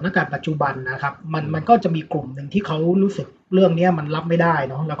สถานการณ์ปัจจุบันนะครับมันก็จะมีกลุ่มหนึ่งที่เขารู้สึกเรื่องนี้มันรับไม่ได้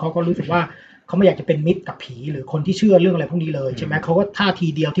เนาะแล้วเขาก็รู้สึกว่าเขาไม่อยากจะเป็นมิตรกับผีหรือคนที่เชื่อเรื่องอะไรพวกนี้เลยใช่ไหมเขาก็ท่าที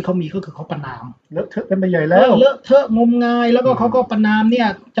เดียวที่เขามีก็คือเขาประณามเลอะเทอะกันไปใหญ่แล้วเลอะเทอะงมงายแล้วก็เขาก็ประณามเนี่ย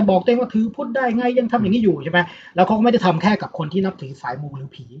จะบอกตัวเองว่าถือพุทธได้ไงยังทำอย่างนี้อยู่ใช่ไหมแล้วเขาก็ไม่ได้ทำแค่กับคนที่นับถือสายมูหรือ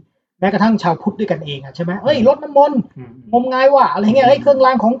ผีแม้กระทั่งชาวพุทธด้วยกันเองใช่ไหมรดน้ำมนต์งมงายว่ะอะไรเงี้ยเครื่องร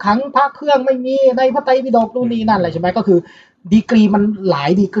างของขลังพระเครื่องไม่มีในพระไตรปิฎกนู่นนี่นั่นอะไรใช่ไหมก็คือดีกรีมันหลาย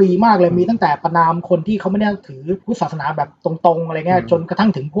ดีกรีมากเลยมีตั้งแต่ประณามคนที่เขาไม่ได้ถือพุทธศาสนาแบบตรงๆอะไรเงี้ยจนกระทั่ง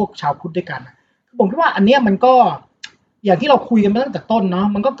ถึงพวกชาวพุทธด้วยกันผมคิดว่าอันเนี้ยมันก็อย่างที่เราคุยกันมาตั้งแต่ต้นเนาะ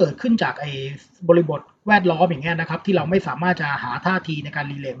มันก็เกิดขึ้นจากไอ้บริบทแวดล้อมอย่างเงี้ยนะครับที่เราไม่สามารถจะหาท่าทีในการ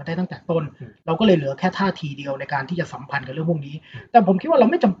รีเลทมาได้ตั้งแต่ต้นเราก็เลยเหลือแค่ท่าทีเดียวในการที่จะสัมพันธ์กับเรื่องพวกนี้แต่ผมคิดว่าเรา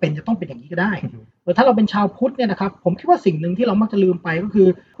ไม่จำเป็นจะต้องเป็นอย่างนี้ก็ได้ถ้าเราเป็นชาวพุทธเนี่ยนะครับผมคิดว่าสิ่งหนึ่งที่เรามักจะลืมไปก็คือ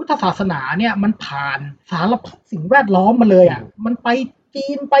พุทธศาสนาเนี่ยมันผ่านสารพัดสิ่งแวดล้อมมาเลยมันไปจี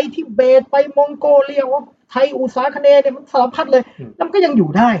นไปทิเบตไปมองโกเลียว่าไทยอุษาคเนย์เนี่ยมันสารพัดเลยแล้วมันก็ยังอยู่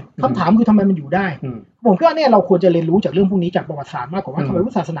ได้คำถามคือทำไมมันอยู่ได้ผมคิดว่าเนี่ยเราควรจะเรียนรู้จากเรื่องพวกนี้จากประวัติศาสตร์มากกว่าว่าทำไมพุ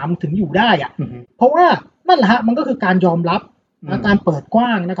ทธศาสนามันถึงอยู่ได้เพราะว่านั่นแหละฮะมันก็คือการยอมรับการเปิดกว้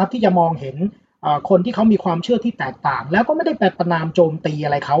างนะครับที่จะมองเห็นคนที่เขามีความเชื่อที่แตกต่างแล้วก็ไม่ได้ไปประณามโจมตีอ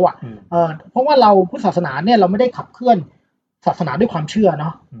ะไรเขาเพราะว่าเราพุทธศาสนาเนี่ยเราไม่ได้ขับเคลื่อนศาสนาด้วยความเชื่อเนา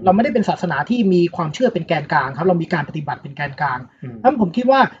ะเราไม่ได้เป็นศาสนาที่มีความเชื่อเป็นแกนกลางครับเรามีการปฏิบัติเป็นแกนกลางนั้นผมคิด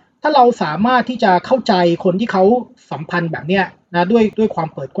ว่าถ้าเราสามารถที่จะเข้าใจคนที่เขาสัมพันธ์แบบเนี้ยนะด้วยความ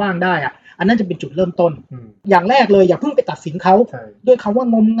เปิดกว้างได้อันนั้นจะเป็นจุดเริ่มต้นอย่างแรกเลยอย่าเพิ่งไปตัดสินเขาด้วยคำว่า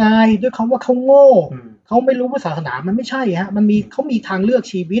งมงายด้วยคำว่าเขาโง่เขาไม่รู้ว่าศาสนามันไม่ใช่ฮะเขามีทางเลือก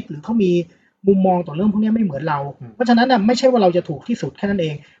ชีวิตหรือเขามีมุมมองต่อเรื่องพวกนี้ไม่เหมือนเราเพราะฉะนั้นไม่ใช่ว่าเราจะถูกที่สุดแค่นั้นเอ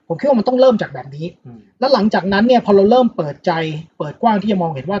งผมคิดว่ามันต้องเริ่มจากแบบนี้แล้วหลังจากนั้นเนี่ยพอเราเริ่มเปิดใจเปิดกว้างที่จะมอ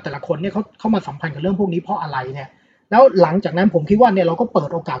งเห็นว่าแต่ละคนเนี่ยเขามาสัมพันธ์กับเรื่องพวกนี้เพราะอะไรเนี่ยแล้วหลังจากนั้นผมคิดว่าเนี่ยเราก็เปิด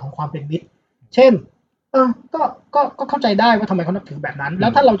โอกาสของความเป็นมิตรเช่นก็เข้าใจได้ว่าทำไมเขานับถือแบบนั้นแล้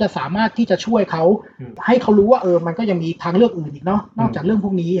วถ้าเราจะสามารถที่จะช่วยเขาให้เขารู้ว่ามันก็ยังมีทางเลือกอื่นอีกเนาะนอกจากเรื่องพ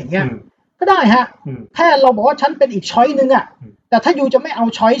วกนี้อย่างเงี้ยก็ได้ฮะแค่เราบอกว่าฉันเป็นอีกช้อยนึงแต่ถ้ายูจะไม่เอา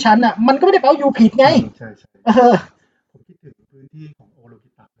ช้อยฉันมันก็ไม่ได้แปลว่ายูผิดไงใช่ผมคิดถึงพื้นที่ของโอโลกิ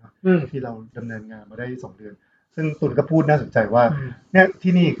ตะนะที่เราดำเนินงานมาได้2 เดือนซึ่งตุนก็พูดน่าสนใจว่าเนี่ย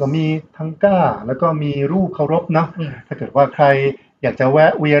ที่นี่ก็มีทั้งก้าแล้วก็มีรูปเคารพเนาะถ้าเกิดว่าใครอยากจะแว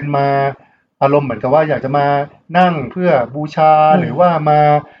ะเวียนมาอารมณ์เหมือนกับว่าอยากจะมานั่งเพื่อบูชาหรือว่ามา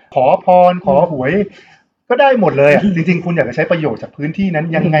ขอพรขอหวยก็ได้หมดเลยจริงๆคุณอยากจะใช้ประโยชน์จากพื้นที่นั้น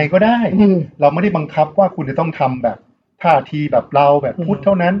ยังไงก็ได้เราไม่ได้บังคับว่าคุณจะต้องทำแบบท่าทีแบบเราแบบพุทธเ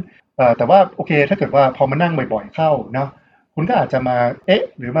ท่านั้นแต่ว่าโอเคถ้าเกิดว่าพอมานั่งบ่อยๆเข้าเนาะคุณก็อาจจะมา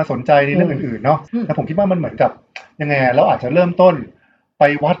หรือมาสนใจในเรื่องอื่นๆเนาะแล้วผมคิดว่ามันเหมือนกับยังไงเราอาจจะเริ่มต้นไป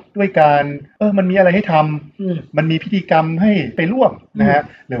วัดด้วยการมันมีอะไรให้ทำมันมีพิธีกรรมให้ไปร่วมนะฮะ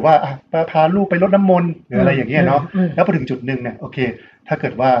หรือว่าพาลูกไปรดน้ำมนต์หรืออะไรอย่างเงี้ยเนาะแล้วพอถึงจุดนึงเนี่ยโอเคถ้าเกิ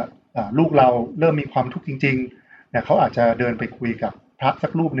ดว่าลูกเราเริ่มมีความทุกข์จริงๆเนี่ยเขาอาจจะเดินไปคุยกับพระสั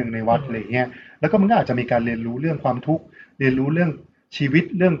กรูปนึงในวัดอะไรเงี้ยแล้วก็มันก็อาจจะมีการเรียนรู้เรื่องความทุกข์เรียนรู้เรื่องชีวิต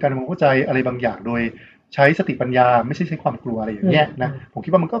เรื่องการมองเข้าใจอะไรบางอย่างโดยใช้สติปัญญาไม่ใช่ใช้ความกลัวอะไรอย่างเงี้ยนะผมคิ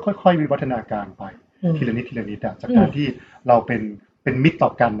ดว่ามันก็ค่อยๆวิวัฒนาการไปทีละนิดจากการที่เราเป็นมิตรต่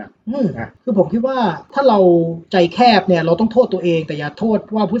อกันคือผมคิดว่าถ้าเราใจแคบเนี่ยเราต้องโทษตัวเองแต่อย่าโทษ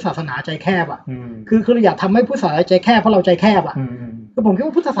ว่าพุทธศาสนาใจแคบคือเราอย่าทำให้พุทธศาสนาใจแคบเพราะเราใจแคบคือผมคิด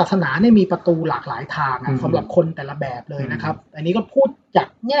ว่าพุทธศาสนาเนี่ยมีประตูหลากหลายทางสำหรับคนแต่ละแบบเลยนะครับอันนี้ก็พูดจาก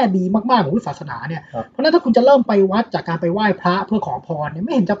แง่ดีมากๆของพุทธศาสนาเนี่ยเพราะนั้นถ้าคุณจะเริ่มไปวัดจากการไปไหว้พระเพื่อขอพรเนี่ยไ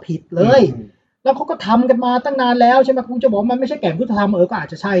ม่เห็นจะผิดเลยแล้วเขาก็ทำกันมาตั้งนานแล้วใช่ไหมคุณจะบอกมันไม่ใช่แก่นพุทธธรรมก็อาจ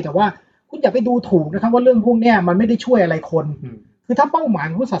จะใช่แต่ว่าคุณอย่าไปดูถูกนะครับว่าเรื่องพวกนี้มันไม่ได้ช่วยอะไรคนคือถ้าเป้าหมาย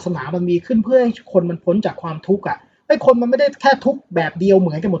ของพุทธศาสนามันมีขึ้นเพื่อให้คนมันพ้นจากความทุกข์ไอ้คนมันไม่ได้แค่ทุกข์แบบเดียวเห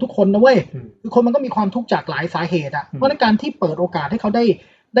มือนกันหมดทุกคนนะเว้ยคือคนมันก็มีความทุกข์จากหลายสาเหตุเพราะในการที่เปิดโอกาสให้เขา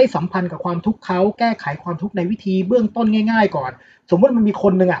ได้สัมพันธ์กับความทุกข์เขาแก้ไขความทุกข์ในวิธีเบื้องต้นง่ายๆก่อนสมมติมันมีค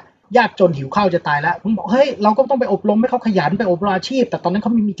นนึง ยากจนหิวข้าวจะตายแล้วมึงบอกเฮ้ยเราก็ต้องไปอบรมให้เขาขยันไปอบรมอาชีพแต่ตอนนั้นเข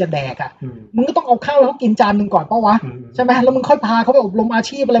าไม่มีจะแดกอ่ะมึงก็ต้องเอาข้าวให้เขากินจานนึงก่อนป่ะวะใช่ไหมแล้วมึงค่อยพาเขาไปอบรมอา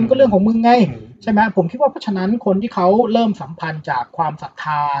ชีพอะไรมันก็เรื่องของมึงไงใช่ไหมผมคิดว่าเพราะฉะนั้นคนที่เขาเริ่มสัมพันธ์จากความศรัทธ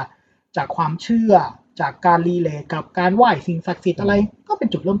าจากความเชื่อจากการรีเลทกับการไหว้สิ่งศักดิ์สิทธิ์อะไรก็เป็น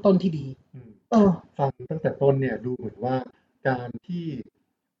จุดเริ่มต้นที่ดีฟังตั้งแต่ต้นเนี่ยดูเหมือนว่าการที่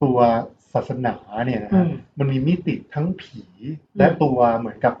ตัวศาสนาเนี่ยนะฮะมันมีมิติทั้งผีและตัวเห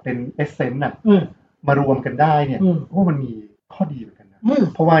มือนกับเป็นเอเซนส์น่ะมารวมกันได้เนี่ยเพราะมันมีข้อดีเหมือนกันนะ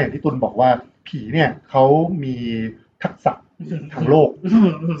เพราะว่าอย่างที่ตุลบอกว่าผีเนี่ยเขามีทักษะทางโลก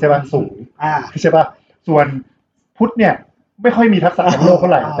ใช่ป่ะสูงใช่ป่ะส่วนพุทธเนี่ยไม่ค่อยมีทักษะทางโลกเท่า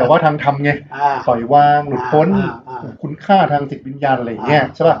ไหร่แต่ว่าทางธรรมไงปล่อยวางหลุดพ้นคุณค่าทางจิตวิญญาณอะไรอย่างเงี้ย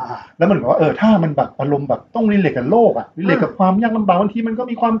ใช่ป่ะแล้วมันบอกว่าถ้ามันแบบอารมณ์แบบต้องรีเลทกับโลกอ่ะรีเลทกับความยากลำบากบางทีมันก็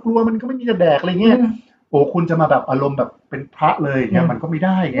มีความกลัวมันก็ไม่มีจะแดกอะไรเงี้ยโอ้คุณจะมาแบบอารมณ์แบบเป็นพระเลยเงี้ยมันก็ไม่ไ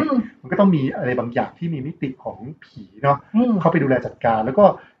ด้ไงมันก็ต้องมีอะไรบางอย่างที่มีมิติของผีเนาะเข้าไปดูแลจัดการแล้วก็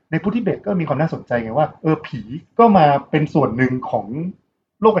ในพุทธิเบศก็มีความน่าสนใจไงว่าผีก็มาเป็นส่วนหนึ่งของ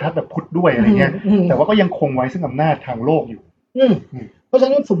โลกทัศน์แบบพุทธด้วยอะไรเงี้ยแต่ว่าก็ยังคงไว้ซึ่งอำนาจทางโลกอยู่เพราะฉะ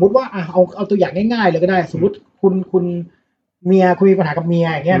นั้นสมมุติว่าเอาตัวอย่างง่ายๆเลยก็ได้สมมติคุณเมียคุยปัญหากับเมีย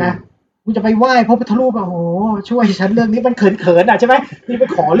อย่างเงี้ยนะคุณจะไปไหว้พระพุทธรูปโอ้โหช่วยฉันเรื่องนี้มันเขินๆใช่ไหมคุณไป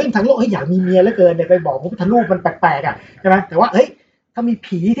ขอเรื่องทางโลกอยากมีเมียเหลือเกินเนี่ยไปบอกพระพุทธรูปมันแปลกๆใช่ไหมแต่ว่าถ้ามี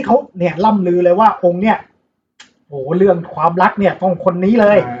ผีที่เขาเนี่ยล่ำลือเลยว่าองค์เนี่ยโอ้เรื่องความรักเนี่ยต้องคนนี้เล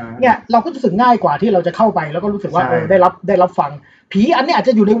ยเนี่ยเราก็รู้สึกง่ายกว่าที่เราจะเข้าไปแล้วก็รู้สึกว่าได้รับฟังผีอันนี้อาจจ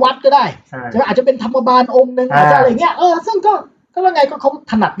ะอยู่ในวัดก็ได้ใช่ไหมอาจจะเป็นธรรมบาลองค์นึงอาจจะอะไรเงี้ยซึ่งก็ว่าไงก็เขา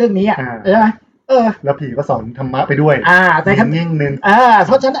ถนัดเรื่องนี้ใช่ไหมแล้วผีก็สอนธรรมะไปด้วยแต่แง่งนึงเ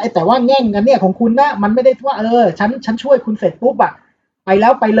พราะฉะนั้นแต่ว่าแง่งกันเนี่ยของคุณนะมันไม่ได้ว่าฉันช่วยคุณเสร็จปุ๊บไปแล้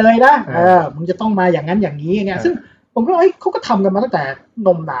วไปเลยนะมึงจะต้องมาอย่างนั้นอย่างนี้เนี่ยซึ่งผมก็เขาก็ทำกันมาตั้งแต่น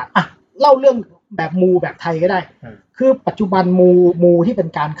มนานเล่าเรื่องแบบมูแบบไทยก็ได้คือปัจจุบันมูที่เป็น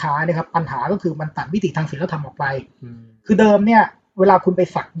การค้าเนี่ยครับปัญหาก็คือมันตัดมิติทางศีลธรรมออกไปคือเดิมเนี่ยเวลาคุณไป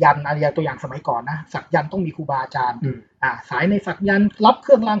สักยันต์อะไรตัวอย่างสมัยก่อนนะสักยันต์ต้องมีครูบาอาจารย์สายในสักยันต์รับเค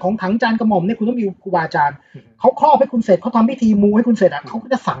รื่องรางของขลังจานกระหม่อมเนี่ยคุณต้องมีครูบาอาจารย์เขาครอบให้คุณเสร็จเขาทำพิธีมูให้คุณเสร็จเขาก็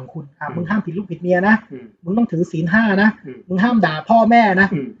จะสั่งคุณมึงห้ามผิดลูกผิดเมียนะมึงต้องถือศีล 5นะมึงห้ามด่าพ่อแม่นะ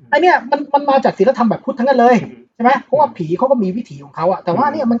ไอเนี่ยมันมาจากศีลธรรมแบบพุทธทั้งนั้นเลยใช่ไหมเพราะว่าผีเขาก็มีวิถีของเขาแต่ว่า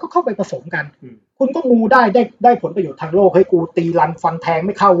เนี่ยมันก็เข้าไปผสมกันคุณก็มูได้ผลประโยชน์ทางโลกให้กูตีรันฟันแทงไ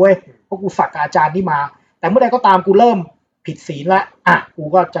ม่เข้าเว้ยเพราะกูสักอาจารย์นี่มาแต่เมื่อใดก็ตามกูเริ่มผิดศีลละกู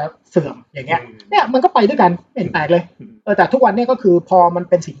ก็จะเสื่อมอย่างเงี้ยเนี่ยมันก็ไปด้วยกันไม่เห็นแปลกเลยแต่ทุกวันนี้ก็คือพอมัน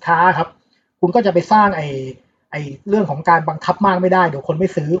เป็นสินค้าครับคุณก็จะไปสร้างไอ้เรื่องของการบังคับมากไม่ได้เดี๋ยวคนไม่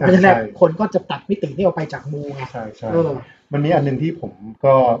ซื้อเพราะฉะนั้นคนก็จะตัดมิตินี้ออกไปจากมูไงใช่มันมีอันนึงที่ผม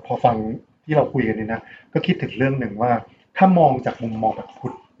ก็พอฟังที่เราคุยกันนี่นะก็คิดถึงเรื่องหนึ่งว่าถ้ามองจากมุมมองแบบพุท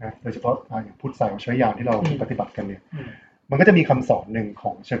ธนะโดยเฉพาะอย่างพุทธสายของชยานที่เราปฏิบัติกันเนี่ยมันก็จะมีคำสอนหนึ่งข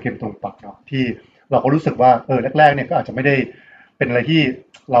องเชอร์เกมตรงปักเนาะที่เราก็รู้สึกว่าแรกๆเนี่ยก็อาจจะไม่ได้เป็นอะไรที่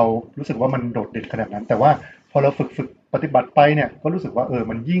เรารู้สึกว่ามันโดดเด่นขนาดนั้นแต่ว่าพอเราฝึกปฏิบัติไปเนี่ยก็รู้สึกว่า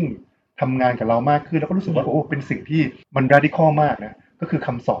มันยิ่งทำงานกับเรามากขึ้นแล้วก็รู้สึกว่าเป็นสิ่งที่มัน radical มากนะก็คือค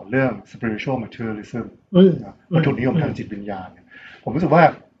ำสอนเรื่อง spiritual materialism วัตถุนิยมทางจิตวิญญาณผมรู้สึกว่า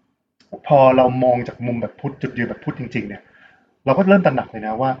พอเรามองจากมุมแบบพุทธจุดยืนแบบพุทธจริงๆเนี่ยเราก็เริ่มตระหนักเลยน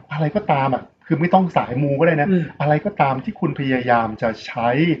ะว่าอะไรก็ตามคือไม่ต้องสายมูก็ได้นะอะไรก็ตามที่คุณพยายามจะใช้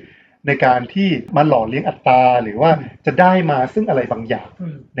ในการที่มาหล่อเลี้ยงอัตตาหรือว่าจะได้มาซึ่งอะไรบางอย่าง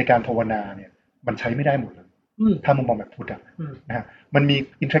ในการภาวนาเนี่ยมันใช้ไม่ได้หมดเลยถ้ามุมมองแบบพุทธนะฮะมันมี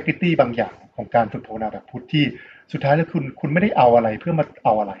integrity บางอย่างของการฝึกภาวนาแบบพุทธที่สุดท้ายแล้วคุณไม่ได้เอาอะไรเพื่อมาเอ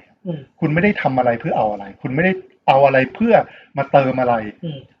าอะไรคุณไม่ได้ทำอะไรเพื่อเอาอะไรคุณไม่ได้เอาอะไรเพื่อมาเติมอะไร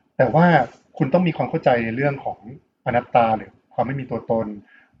แต่ว่าคุณต้องมีความเข้าใจในเรื่องของอนัตตาหรือความไม่มีตัวตน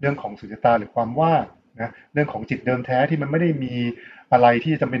เรื่องของสุญญตาหรือความว่างนะเรื่องของจิตเดิมแท้ที่มันไม่ได้มีอะไร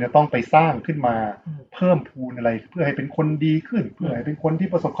ที่จำเป็นจะต้องไปสร้างขึ้นมาเพิ่มพูนอะไรเพื่อให้เป็นคนดีขึ้นเพื่อให้เป็นคนที่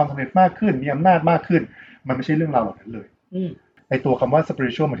ประสบความสำเร็จมากขึ้นมีอำนาจมากขึ้นมันไม่ใช่เรื่องราวเหล่านั้นเลยไอตัวคำว่า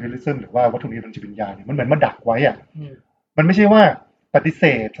spiritual materialism หรือว่าวัตถุนิยมทางจิตวิญญาณเนี่ยมันเหมือนมาดักไว้มันไม่ใช่ว่าปฏิเส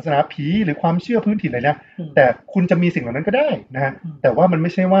ธศาสนาผีหรือความเชื่อพื้นถิ่นอะไรนะแต่คุณจะมีสิ่งเหล่านั้นก็ได้นะฮะแต่ว่ามันไ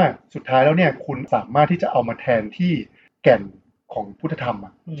ม่ใช่ว่าสุดท้ายแล้วเนี่ยคุณสามารถที่จะเอามาแทนที่แก่นของพุทธธรรม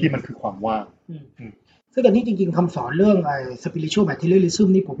ที่มันคือความว่างซึ่งอันนี้จริงๆคำสอนเรื่องspiritual materialism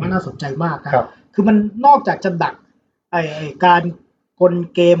นี่ผมว่าน่าสนใจมากนะคือมันนอกจากจะดักการกล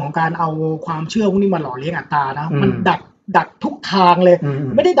เกมของการเอาความเชื่อพวกนี้มาหล่อเลี้ยงอัตตานะมันดักทุกทางเลย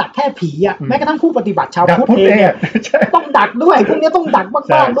ไม่ได้ดักแค่ผีแม้กระทั่งผู้ปฏิบัติชาวพุทธเองเนี่ยต้องดักด้วยพวกนี้ต้องดักบ้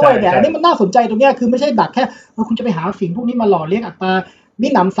างๆด้วยเนี่ยอันนี้มันน่าสนใจตรงนี้คือไม่ใช่ดักแค่คุณจะไปหาสิ่งพวกนี้มาหล่อเลี้ยงอัตตา มี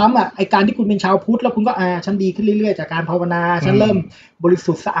หนำซ้ำอ่ะไอการที่คุณเป็นชาวพุทธแล้วคุณก็ฉันดีขึ้นเรื่อยๆจากการภาวนาฉันเริ่มบริ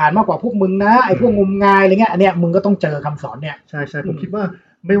สุทธิ์สะอาดมากกว่าพวกมึงนะไอพวกงมงายอะไรเงี้ยอันเนี้ยมึงก็ต้องเจอคำสอนเนี่ยใช่ๆผมคิดว่า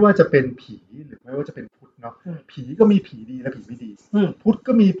ไม่ว่าจะเป็นผีหรือไม่ว่าจะเป็นพุทธเนาะผีก็มีผีดีและผีไม่ดีพุทธ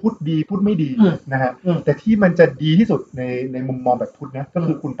ก็มีพุทธดีพุทธไม่ดีนะฮะแต่ที่มันจะดีที่สุดในมุมมองแบบพุทธนะก็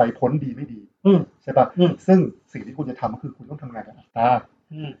คือคุณไปพ้นดีไม่ดีใช่ป่ะซึ่งสิ่งที่คุณจะทำก็คือคุณต้องทำงานกับอัตตา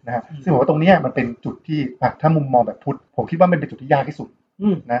นะฮะซึ่งผมว่าตรงนี้มันเป็นจุดที่ถ้ามุมมองแบบพุทธผมคิดว่ามันเป็นจุดที่ยากที่สุด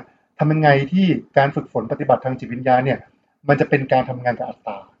นะทำยังไงที่การฝึกฝนปฏิบัติทางจิตวิญญาณเนี่ยมันจะเป็นการทำงานกับอัตต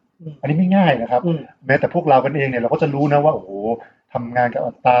าอันนี้ไม่ง่ายนะครับแม้แต่พวกเรากันเองเนี่ยเราก็จะรู้นะว่าโอ้โหทำงานกับ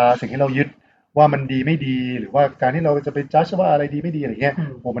อัตตาสิ่งที่เรายึดว่ามันดีไม่ดีหรือว่าการที่เราจะไปจัดว่าอะไรดีไม่ดีอะไรเงี้ย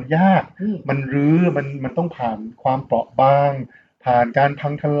โอ้มันยากมันมันต้องผ่านความเปราะบางผ่านการพั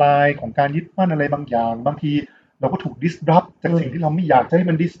งทลายของการยึดมั่นอะไรบางอย่างบางทีเราก็ถูก disrupt จากสิ่งที่เราไม่อยากให้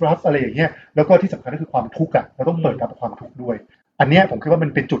มัน disrupt อะไรอย่างเงี้ยแล้วก็ที่สำคัญก็คือความทุกข์เราต้องเปิดรับความทุกข์ด้วยอันนี้ผมคิดว่ามั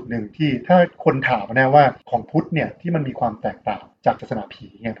นเป็นจุดหนึ่งที่ถ้าคนถามนะว่าของพุทธเนี่ยที่มันมีความแตกต่างจากศาสนาผี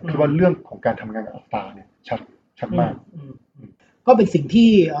เนี่ยผมคิดว่าเรื่องของการทำงานกับอัตตาเนี่ยชัดมากก็เป็นสิ่งที่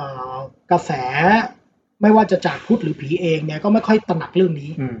กระแสไม่ว่าจะจากพุทธหรือผีเองเนี่ยก็ไม่ค่อยตระหนักเรื่อง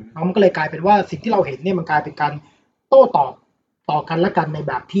นี้มันก็เลยกลายเป็นว่าสิ่งที่เราเห็นเนี่ยมันกลายเป็นการโต้ตอบต่อกันและกันใน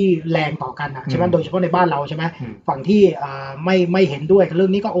แบบที่แรงต่อกันนะใช่ไหมโดยเฉพาะในบ้านเราใช่ไหมฝั่งที่ไม่เห็นด้วยกับเรื่อ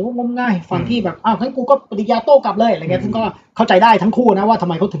งนี้ก็โอ้งมง่ายฝั่งที่แบบงั้นกูก็ปฏิญาโต้กลับเลยอะไรเงี้ยซึ่งก็เข้าใจได้ทั้งคู่นะว่าทำ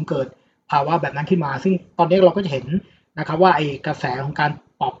ไมเขาถึงเกิดภาวะแบบนั้นขึ้นมาซึ่งตอนนี้เราก็จะเห็นนะครับว่าไอ้กระแสของการ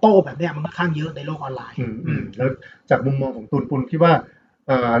ตอบโต้แบบนี้มันค่อนข้างเยอะในโลกออนไลน์แล้วจากมุมมองของตุลคิดว่า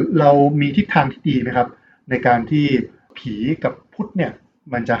เรามีทิศทางที่ดีไหมครับในการที่ผีกับพุทธเนี่ย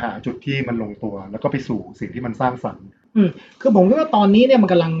มันจะหาจุดที่มันลงตัวแล้วก็ไปสู่สิ่งที่มันสร้างสรรค์คือผมคิดว่าตอนนี้เนี่ยมัน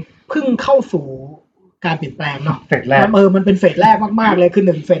กำลังเพิ่งเข้าสู่การเปลี่ยนแปลงเนาะเฟสแรกมันเป็นเฟสแรกมากๆเลยคือ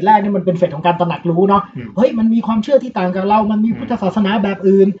1เฟสแรกนี่มันเป็นเฟสของการตระหนักรู้เนาะเฮ้ยมันมีความเชื่อที่ต่างกับเรามันมีพุทธศาสนาแบบ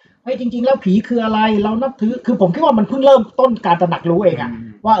อื่นเฮ้ยจริงๆแล้วผีคืออะไรเรานับถือคือผมคิดว่ามันเพิ่งเริ่มต้นการตระหนักรู้เองอะ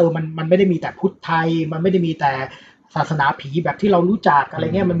ว่ามันไม่ได้มีแต่พุทธไทยมันไม่ได้มีแต่ศาสนาผีแบบที่เรารู้จักอะไรเ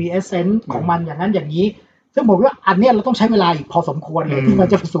งี้ยมันมีเอเซนส์ของมันอย่างนั้นอย่างนี้ซึ่งผมว่าอันนี้เราต้องใช้เวลาอีกพอสมควรเลยที่มัน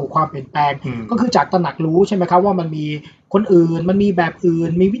จะสู่ความเปลี่ยนแปลงก็คือจากตระหนักรู้ใช่ไหมครับว่ามันมีคนอื่นมันมีแบบอื่น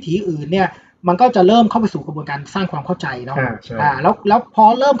มีวิถีอื่นเนี่ยมันก็จะเริ่มเข้าไปสู่กระบวนการสร้างความเข้าใจเนาะแล้วพอ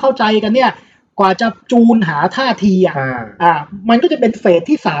เริ่มเข้าใจกันเนี่ยกว่าจะจูนหาท่าทีมันก็จะเป็นเฟส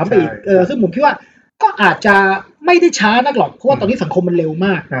ที่3ไปอีกซึ่งผมคิดว่าก็อาจจะไม่ได้ช้านักหรอกเพราะว่าตอนนี้สังคมมันเร็วม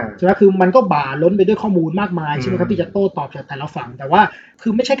ากใช่ไหมคือมันก็บ่าล้นไปด้วยข้อมูลมากมายใช่ไหมครับที่จะโต้ตอบจากแต่ละฝั่งแต่ว่าคื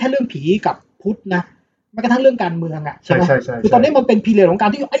อไม่ใช่แค่เรื่องผีกับพุทธนะแม้กระทั่งเรื่องการเมืองใช่ไหมคือตอนนี้มันเป็นพีเรียดของการ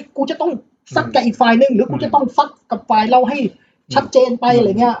ที่กูจะต้องซัดกับอีกฝ่ายนึงหรือกูจะต้องซัดกับฝ่ายเราให้ชัดเจนไปอะไร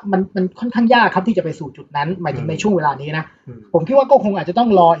เงี้ยมันค่อนข้างยากครับที่จะไปสู่จุดนั้นหมายถึงในช่วงเวลานี้นะผมคิดว่าก็คงอาจจะต้อง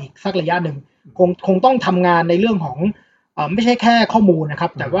รออีกสักระยะหนึ่งคงต้องทำงานในเรื่องของไม่ใช่แค่ข้อมูลนะครั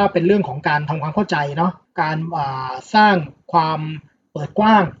บแต่ว่าเป็นเรื่องของการทำความเข้าใจเนาะการสร้างความเปิดก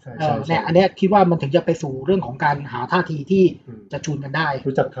ว้างเนี่ยอันนี้คิดว่ามันถึงจะไปสู่เรื่องของการหาท่าทีที่จะจูนกันได้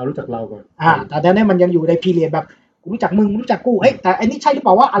รู้จักเขารู้จักเราก่อนแต่ตอนนี้มันยังอยู่ในพีเรียดแบบกูรู้จักมึงรู้จักกูแต่อันนี้ใช่หรือเป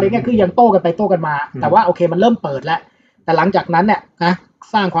ล่าว่าอะไรเงี้ยคือยังโต้กันไปโต้กันมาแต่ว่าโอเคมันเริ่มเปิดแล้วแต่หลังจากนั้นเนี่ยนะ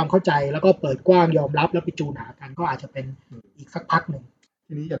สร้างความเข้าใจแล้วก็เปิดกว้างยอมรับแล้วไปจูนหากันก็อาจจะเป็นอีกสักพักหนึ่ง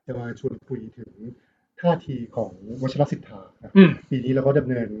ทีนี้อยากจะมาชวนคุยถึงท่าทีของวชิรศิทธาปีนี้เราก็ดำ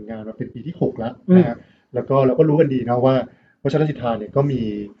เนินงานมาเป็นปีที่6แล้วนะฮะแล้วก็เราก็รู้กันดีนะว่าวชิรศิทธาเนี่ยก็มี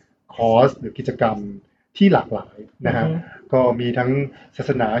คอร์สหรือกิจกรรมที่หลากหลายนะฮะก็มีทั้งศา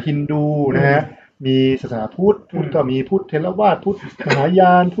สนาฮินดูนะฮะมีศาสนาพุทธก็มีพุทธเทรวาทพุทธมหาย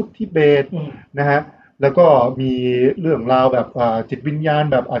านพุทธทิเบตนะฮะแล้วก็มีเรื่องราวแบบจิตวิญญาณ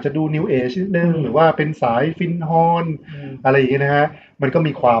แบบอาจจะดูนิวเอจนิดนึงหรือว่าเป็นสายฟินฮอนอะไรอย่างเงี้ยนะฮะมันก็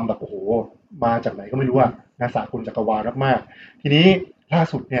มีความแบบโอ้โหมาจากไหนก็ไม่รู้อะนะสากลจักรวาลมากๆทีนี้ล่า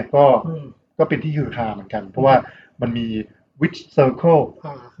สุดเนี่ยก็เป็นที่ฮือฮาเหมือนกันเพราะว่ามันมี Witch Circle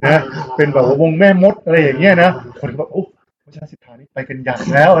นะเป็นแบบว่าวงแม่มดอะไรอย่างเงี้ยนะคนก็บอกโอ้วชิรศิทธานี่ไปกันใหญ่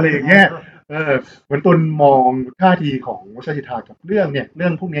แล้วอะไรอย่างเงี้ยเหมือนตุลมองท่าทีของวชิรศิทธากับเรื่อง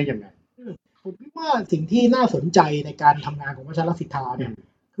พวกนี้ยังไงผมคิดว่าสิ่งที่น่าสนใจในการทำงานของวชิรศิทธาเนี่ย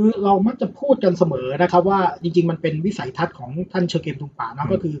คือเรามักจะพูดกันเสมอนะครับว่าจริงๆมันเป็นวิสัยทัศน์ของท่านเชอเกมทุงป่านะ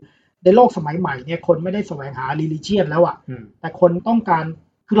ก็คือในโลกสมัยใหม่เนี่ยคนไม่ได้แสวงหา religion แล้วแต่คนต้องการ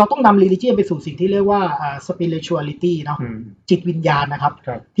คือเราต้องนำ religion ไปสู่สิ่งที่เรียกว่า spirituality เนาะจิตวิญญาณนะครับ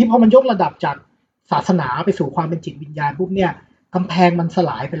ที่พอมันยกระดับจากศาสนาไปสู่ความเป็นจิตวิญญาณปุ๊บเนี่ยกำแพงมันส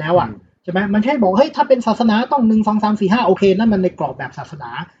ลายไปแล้วใช่ไหมมันใช่บอกเฮ้ยถ้าเป็นศาสนาต้อง1 2 3 4 5โอเคนั่นมันในกรอบแบบศาสนา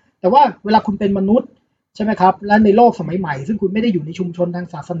แต่ว่าเวลาคุณเป็นมนุษย์ใช่ไหมครับและในโลกสมัยใหม่ซึ่งคุณไม่ได้อยู่ในชุมชนทาง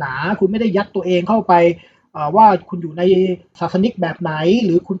ศาสนาคุณไม่ได้ยัดตัวเองเข้าไป ว่าคุณอยู่ในศาสนิกแบบไหนห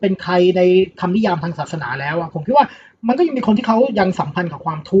รือคุณเป็นใครในคำนิยามทางศาสนาแล้วผมคิดว่ามันก็ยังมีคนที่เขายังสัมพันธ์กับค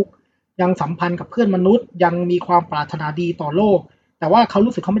วามทุกข์ยังสัมพันธ์กับเพื่อนมนุษย์ยังมีความปรารถนาดีต่อโลกแต่ว่าเขา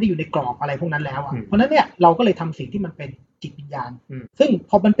รู้สึกเขาไม่ได้อยู่ในกรอบอะไรพวกนั้นแล้วเพราะนั้นเนี่ยเราก็เลยทำสิ่งที่มันเป็นจิตวิญญาณซึ่ง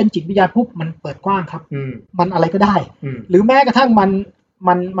พอมันเป็นจิตวิญญาณปุ๊บมันเปิดกว้างครับมันอะไรก็ได้หรือแม้กระทั่ง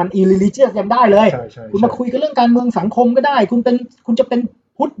มันirreligious ยังได้เลยคุณมาคุยกันเรื่องการเมืองสังคมก็ได้คุณจะเป็น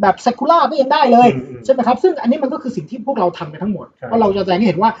พุทธแบบเซคูล่าก็ยังได้เลยใช่ไหมครับซึ่งอันนี้มันก็คือสิ่งที่พวกเราทำกันทั้งหมดเพราะเราจะแสดงให้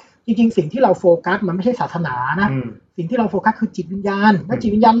เห็นว่าจริงๆสิ่งที่เราโฟกัสมันไม่ใช่ศาสนานะสิ่งที่เราโฟกัสคือจิตวิญญาณและจิต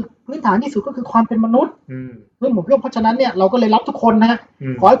วิญญาณพื้นฐานที่สุดก็คือความเป็นมนุษย์ซึ่งผมคิดว่าเพราะฉะนั้นเนี่ยเราก็เลยรับทุกคนนะ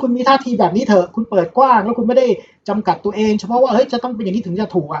ขอให้คุณมีท่าทีแบบนี้เถอะคุณเปิดกว้างแล้วคุณไม่ได้จำกัดตัวเองเฉพาะว่าเฮ้ยจะต้องเป็นอย่างนี้ถึงจะ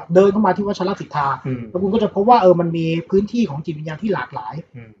ถูกเดินเข้ามาที่วัชรศิทธาแล้วคุณก็จะพบว่ามันมีพื้นที่ของจิตวิญญาณที่หลากหลาย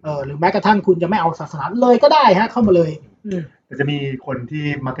หรือแม้กระทั่งคุณจะไม่เอาศาสนาเลยก็ได้ฮะเข้ามาเลยแต่จะมีคนที่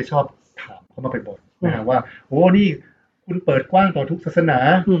มักจะชอบถามเข้ามาบ่อยๆนะฮะว่าโอ้นี่คุณเปิดกว้างต่อทุกศาสนา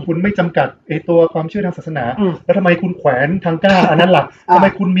คุณไม่จำกัดตัวความเชื่อทางศาสนาแล้วทำไมคุณแขวนทางก้าอันนั้นล่ะทำไม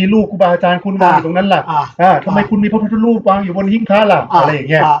คุณมีลูกครูบาอาจารย์คุณวางอยู่ตรงนั้นล่ะทำไมคุณมีพระพุทธรูปวางอยู่บนหิ้งพระล่ะอะไรอย่าง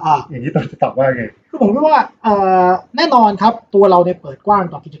เงี้ยอย่างนี้ต้องจะตอบว่าไงคือผมคิดว่าแน่นอนครับตัวเราเนี่ยเปิดกว้าง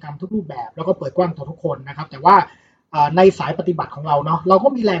ต่อกิจกรรมทุกรูปแบบแล้วก็เปิดกว้างต่อทุกคนนะครับแต่ว่าในสายปฏิบัติของเราเนาะเราก็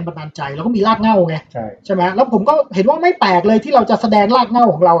มีแรงบันดาลใจเราก็มีรากเหง้าไงใช่ไหมแล้วผมก็เห็นว่าไม่แปลกเลยที่เราจะแสดงรากเหง้า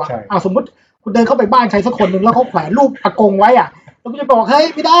ของเราสมมติคุณเดินเข้าไปบ้านใครสักคนหนึ่งแล้วเขาแขวนรูปอากงไว้แล้วคุณจะบอกเฮ้ย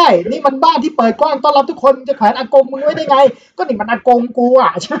ไม่ได้นี่มันบ้านที่เปิดกว้างต้อนรับทุกคนจะแขวนอากงมึงไว้ได้ไงก็นี่มันอากงกู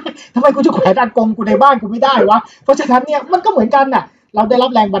ใช่ไหมทำไมกูจะแขวนอากงกูในบ้านกูไม่ได้วะเพราะฉะนั้นเนี่ยมันก็เหมือนกันเราได้รั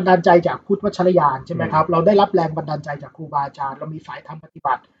บแรงบันดาลใจจากพุทธวจรยานใช่ไหมครับเราได้รับแรงบันดาลใจจากครูบาอาจารย์เรามีสายธรรมปฏิ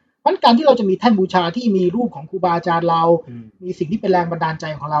บัติเพราะการที่เราจะมีแท่นบูชาที่มีรูปของครูบาอาจารย์เรามีสิ่งที่เป็นแรงบันดาลใจ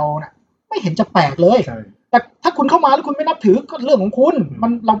ของเราไม่เห็นจะแปลกเลยแต่ถ้าคุณเข้ามาแล้วคุณไม่นับถือก็เรื่องของคุณ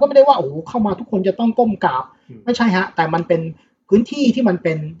เราก็ไม่ได้ว่าโอ้เข้ามาทุกคนจะต้องก้มกราบไม่ใช่ฮะแต่มันเป็นพื้นที่ที่มันเ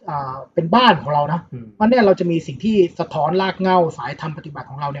ป็นบ้านของเรานะเพราะเนี่ยเราจะมีสิ่งที่สะท้อนรากเหง้าสายธรรมปฏิบัติ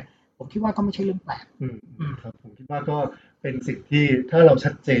ของเราเนี่ยผมคิดว่าก็ไม่ใช่เรื่องแปลกครับผมคิดว่าก็เป็นสิ่งที่ถ้าเรา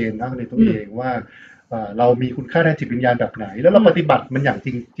ชัดเจนนะในตัวเองว่าเรามีคุณค่าทางจิตวิญญาณแบบไหนแล้วเราปฏิบัติมันอย่าง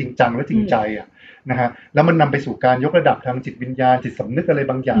จริงจังและจริงใจนะฮะแล้วมันนำไปสู่การยกระดับทางจิตวิญญาณจิตสำนึกอะไร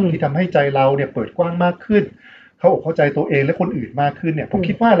บางอย่างที่ทำให้ใจเราเนี่ยเปิดกว้างมากขึ้นเข้าใจตัวเองและคนอื่นมากขึ้นเนี่ยผม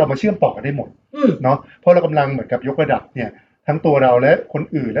คิดว่าเรามาเชื่อมต่อกันได้หมดเนาะเพราะเรากำลังเหมือนกับยกระดับเนี่ยทั้งตัวเราและคน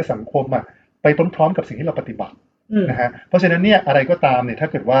อื่นและสังคมไปพร้อมๆกับสิ่งที่เราปฏิบัตินะฮะเพราะฉะนั้นเนี่ยอะไรก็ตามเนี่ยถ้า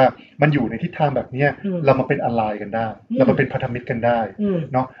เกิดว่ามันอยู่ในทิศทางแบบนี้เรามาเป็นอไลน์กันได้เรามาเป็นพันธมิตรกันได้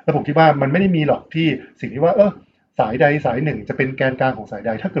เนาะแล้วผมคิดว่ามันไม่ได้มีหรอกที่สิ่งที่ว่าสายใดสายหนึ่งจะเป็นแกนกลางของสายใด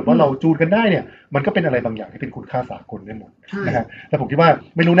ถ้าเกิดว่าเราจูนกันได้เนี่ยมันก็เป็นอะไรบางอย่างที่เป็นคุณค่าสากลได้หมดนะฮะแล้วผมคิดว่า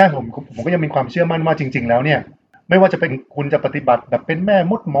ไม่รู้นะผมก็ยังมีความเชื่อมั่นว่าจริงๆแล้วเนี่ยไม่ว่าจะเป็นคุณจะปฏิบัติแบบเป็นแม่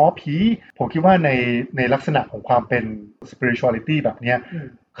มดหมอผีผมคิดว่าในลักษณะของความเป็น spirituality แบบเนี้ย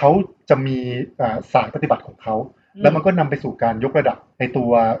เขาจะมีสายปฏิบัติของเขาแล้วมันก็นำไปสู่การยกระดับในตั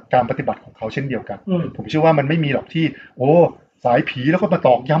วการปฏิบัติของเขาเช่นเดียวกันผมเชื่อว่ามันไม่มีหรอกที่สายผีแล้วก็มาต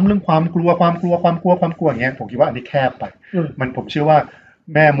อกย้ำเรื่องความกลัวอย่างเงี้ยผมคิดว่าอันนี้แคบไปผมเชื่อว่า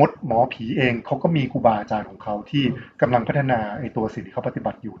แม่มดหมอผีเองเขาก็มีครูบาอาจารย์ของเขาที่กำลังพัฒนาไอ้ตัวสิ่งที่เขาปฏิ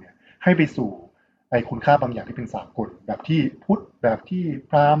บัติอยู่เนี่ยให้ไปสู่ไอ้คุณค่าบางอย่างที่เป็นสากลแบบที่พุทธแบบที่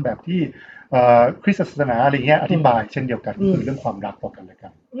พราหมณ์แบบที่คริสตศาสนาอะไรเงี้ยอธิบายเช่นเดียวกันคือเรื่องความรักต่อกันและกั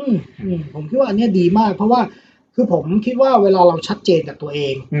นผมคิดว่าอันนี้ดีมากเพราะว่าคือผมคิดว่าเวลาเราชัดเจนกับตัวเอ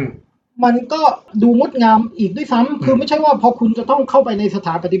งมันก็ดูงดงามอีกด้วยซ้ำคือไม่ใช่ว่าพอคุณจะต้องเข้าไปในสถ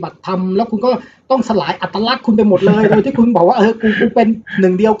านปฏิบัติธรรมแล้วคุณก็ต้องสลายอัตลักษณ์คุณไปหมดเลย โดยที่คุณบอกว่ากูเป็นห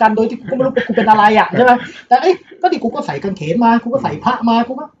นึ่งเดียวกันโดยที่กูไม่รู้กูเป็นอะไรใช่ไหมแต่ก็ดิกูก็ใส่กางเขนมากูก็ใส่พระมา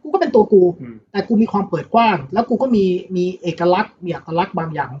กูก็เป็นตัวกูแต่กูมีความเปิดกว้างแล้วกูก็มีเอกลักษณ์มีอัตลักษณ์บาง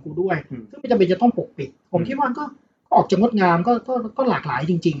อย่างของกูด้วยซึ่งไม่จำเป็นจะต้องปกปิดผมคิดว่าก็ออกจะงดงามก็หลากหลาย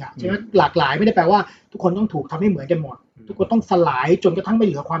จริงๆใช่ไหมหลากหลายไม่ได้แปลว่าทุกคนต้องถูกทำให้เหมือนกันหมดทุกคนต้องสลายจนกระทั่งไม่เ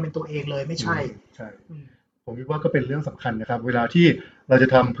หลือความเป็นตัวเองเลยไม่ใช่ผมคิดว่าก็เป็นเรื่องสำคัญนะครับเวลาที่เราจะ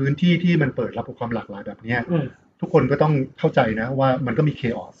ทำพื้นที่ที่มันเปิดรับกับความหลากหลายแบบนี้ทุกคนก็ต้องเข้าใจนะว่ามันก็มี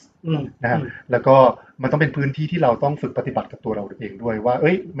chaos นะฮะแล้วก็มันต้องเป็นพื้นที่ที่เราต้องฝึกปฏิบัติกับตัวเราเองด้วยว่า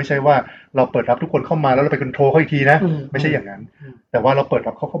ไม่ใช่ว่าเราเปิดรับทุกคนเข้ามาแล้วเราไปคอนโทรลเขาอีกทีนะไม่ใช่อย่างนั้นแต่ว่าเราเปิด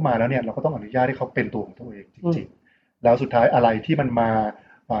รับเขาเข้ามาแล้วเนี่ยเราก็ต้องอนุญาตให้เขาเป็นตัวของตัวเองจริงๆแล้วสุดท้ายอะไรที่มันมา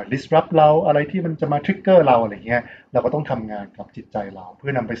disrupt เราอะไรที่มันจะมา trigger เราอะไรเงี้ยเราก็ต้องทำงานกับจิตใจเราเพื่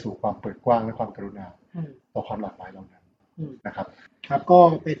อนำไปสู่ความเปิดกว้างและความกรุณาต่อความหลากหลายเหล่านั้นนะครับครับก็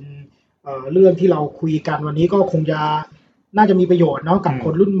เป็นเรื่องที่เราคุยกันวันนี้ก็คงจะน่าจะมีประโยชน์เนาะกับค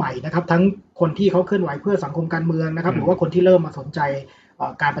นรุ่นใหม่นะครับทั้งคนที่เขาเคลื่อนไหวเพื่อสังคมการเมืองนะครับหรือว่าคนที่เริ่มมาสนใจ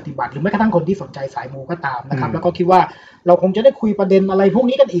การปฏิบัติหรือแม้กระทั่งคนที่สนใจสายมูก็ตามนะครับแล้วก็คิดว่าเราคงจะได้คุยประเด็นอะไรพวก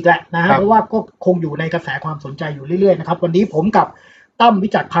นี้กันอีกแหละนะฮะเพราะว่าก็คงอยู่ในกระแสความสนใจอยู่เรื่อยๆนะครับวันนี้ผมกับตั้มวิ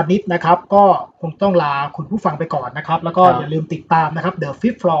จักรพานิชนะครับก็คงต้องลาคุณผู้ฟังไปก่อนนะครับแล้วก็อย่าลืมติดตามนะครับ The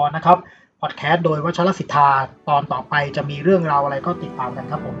Fifth Floor นะครับพอดแคสต์โดยวัชรศิทธาตอนต่อไปจะมีเรื่องราวอะไรก็ติดตามกัน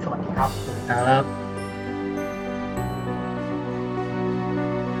ครับผมสวัสดีครับครับ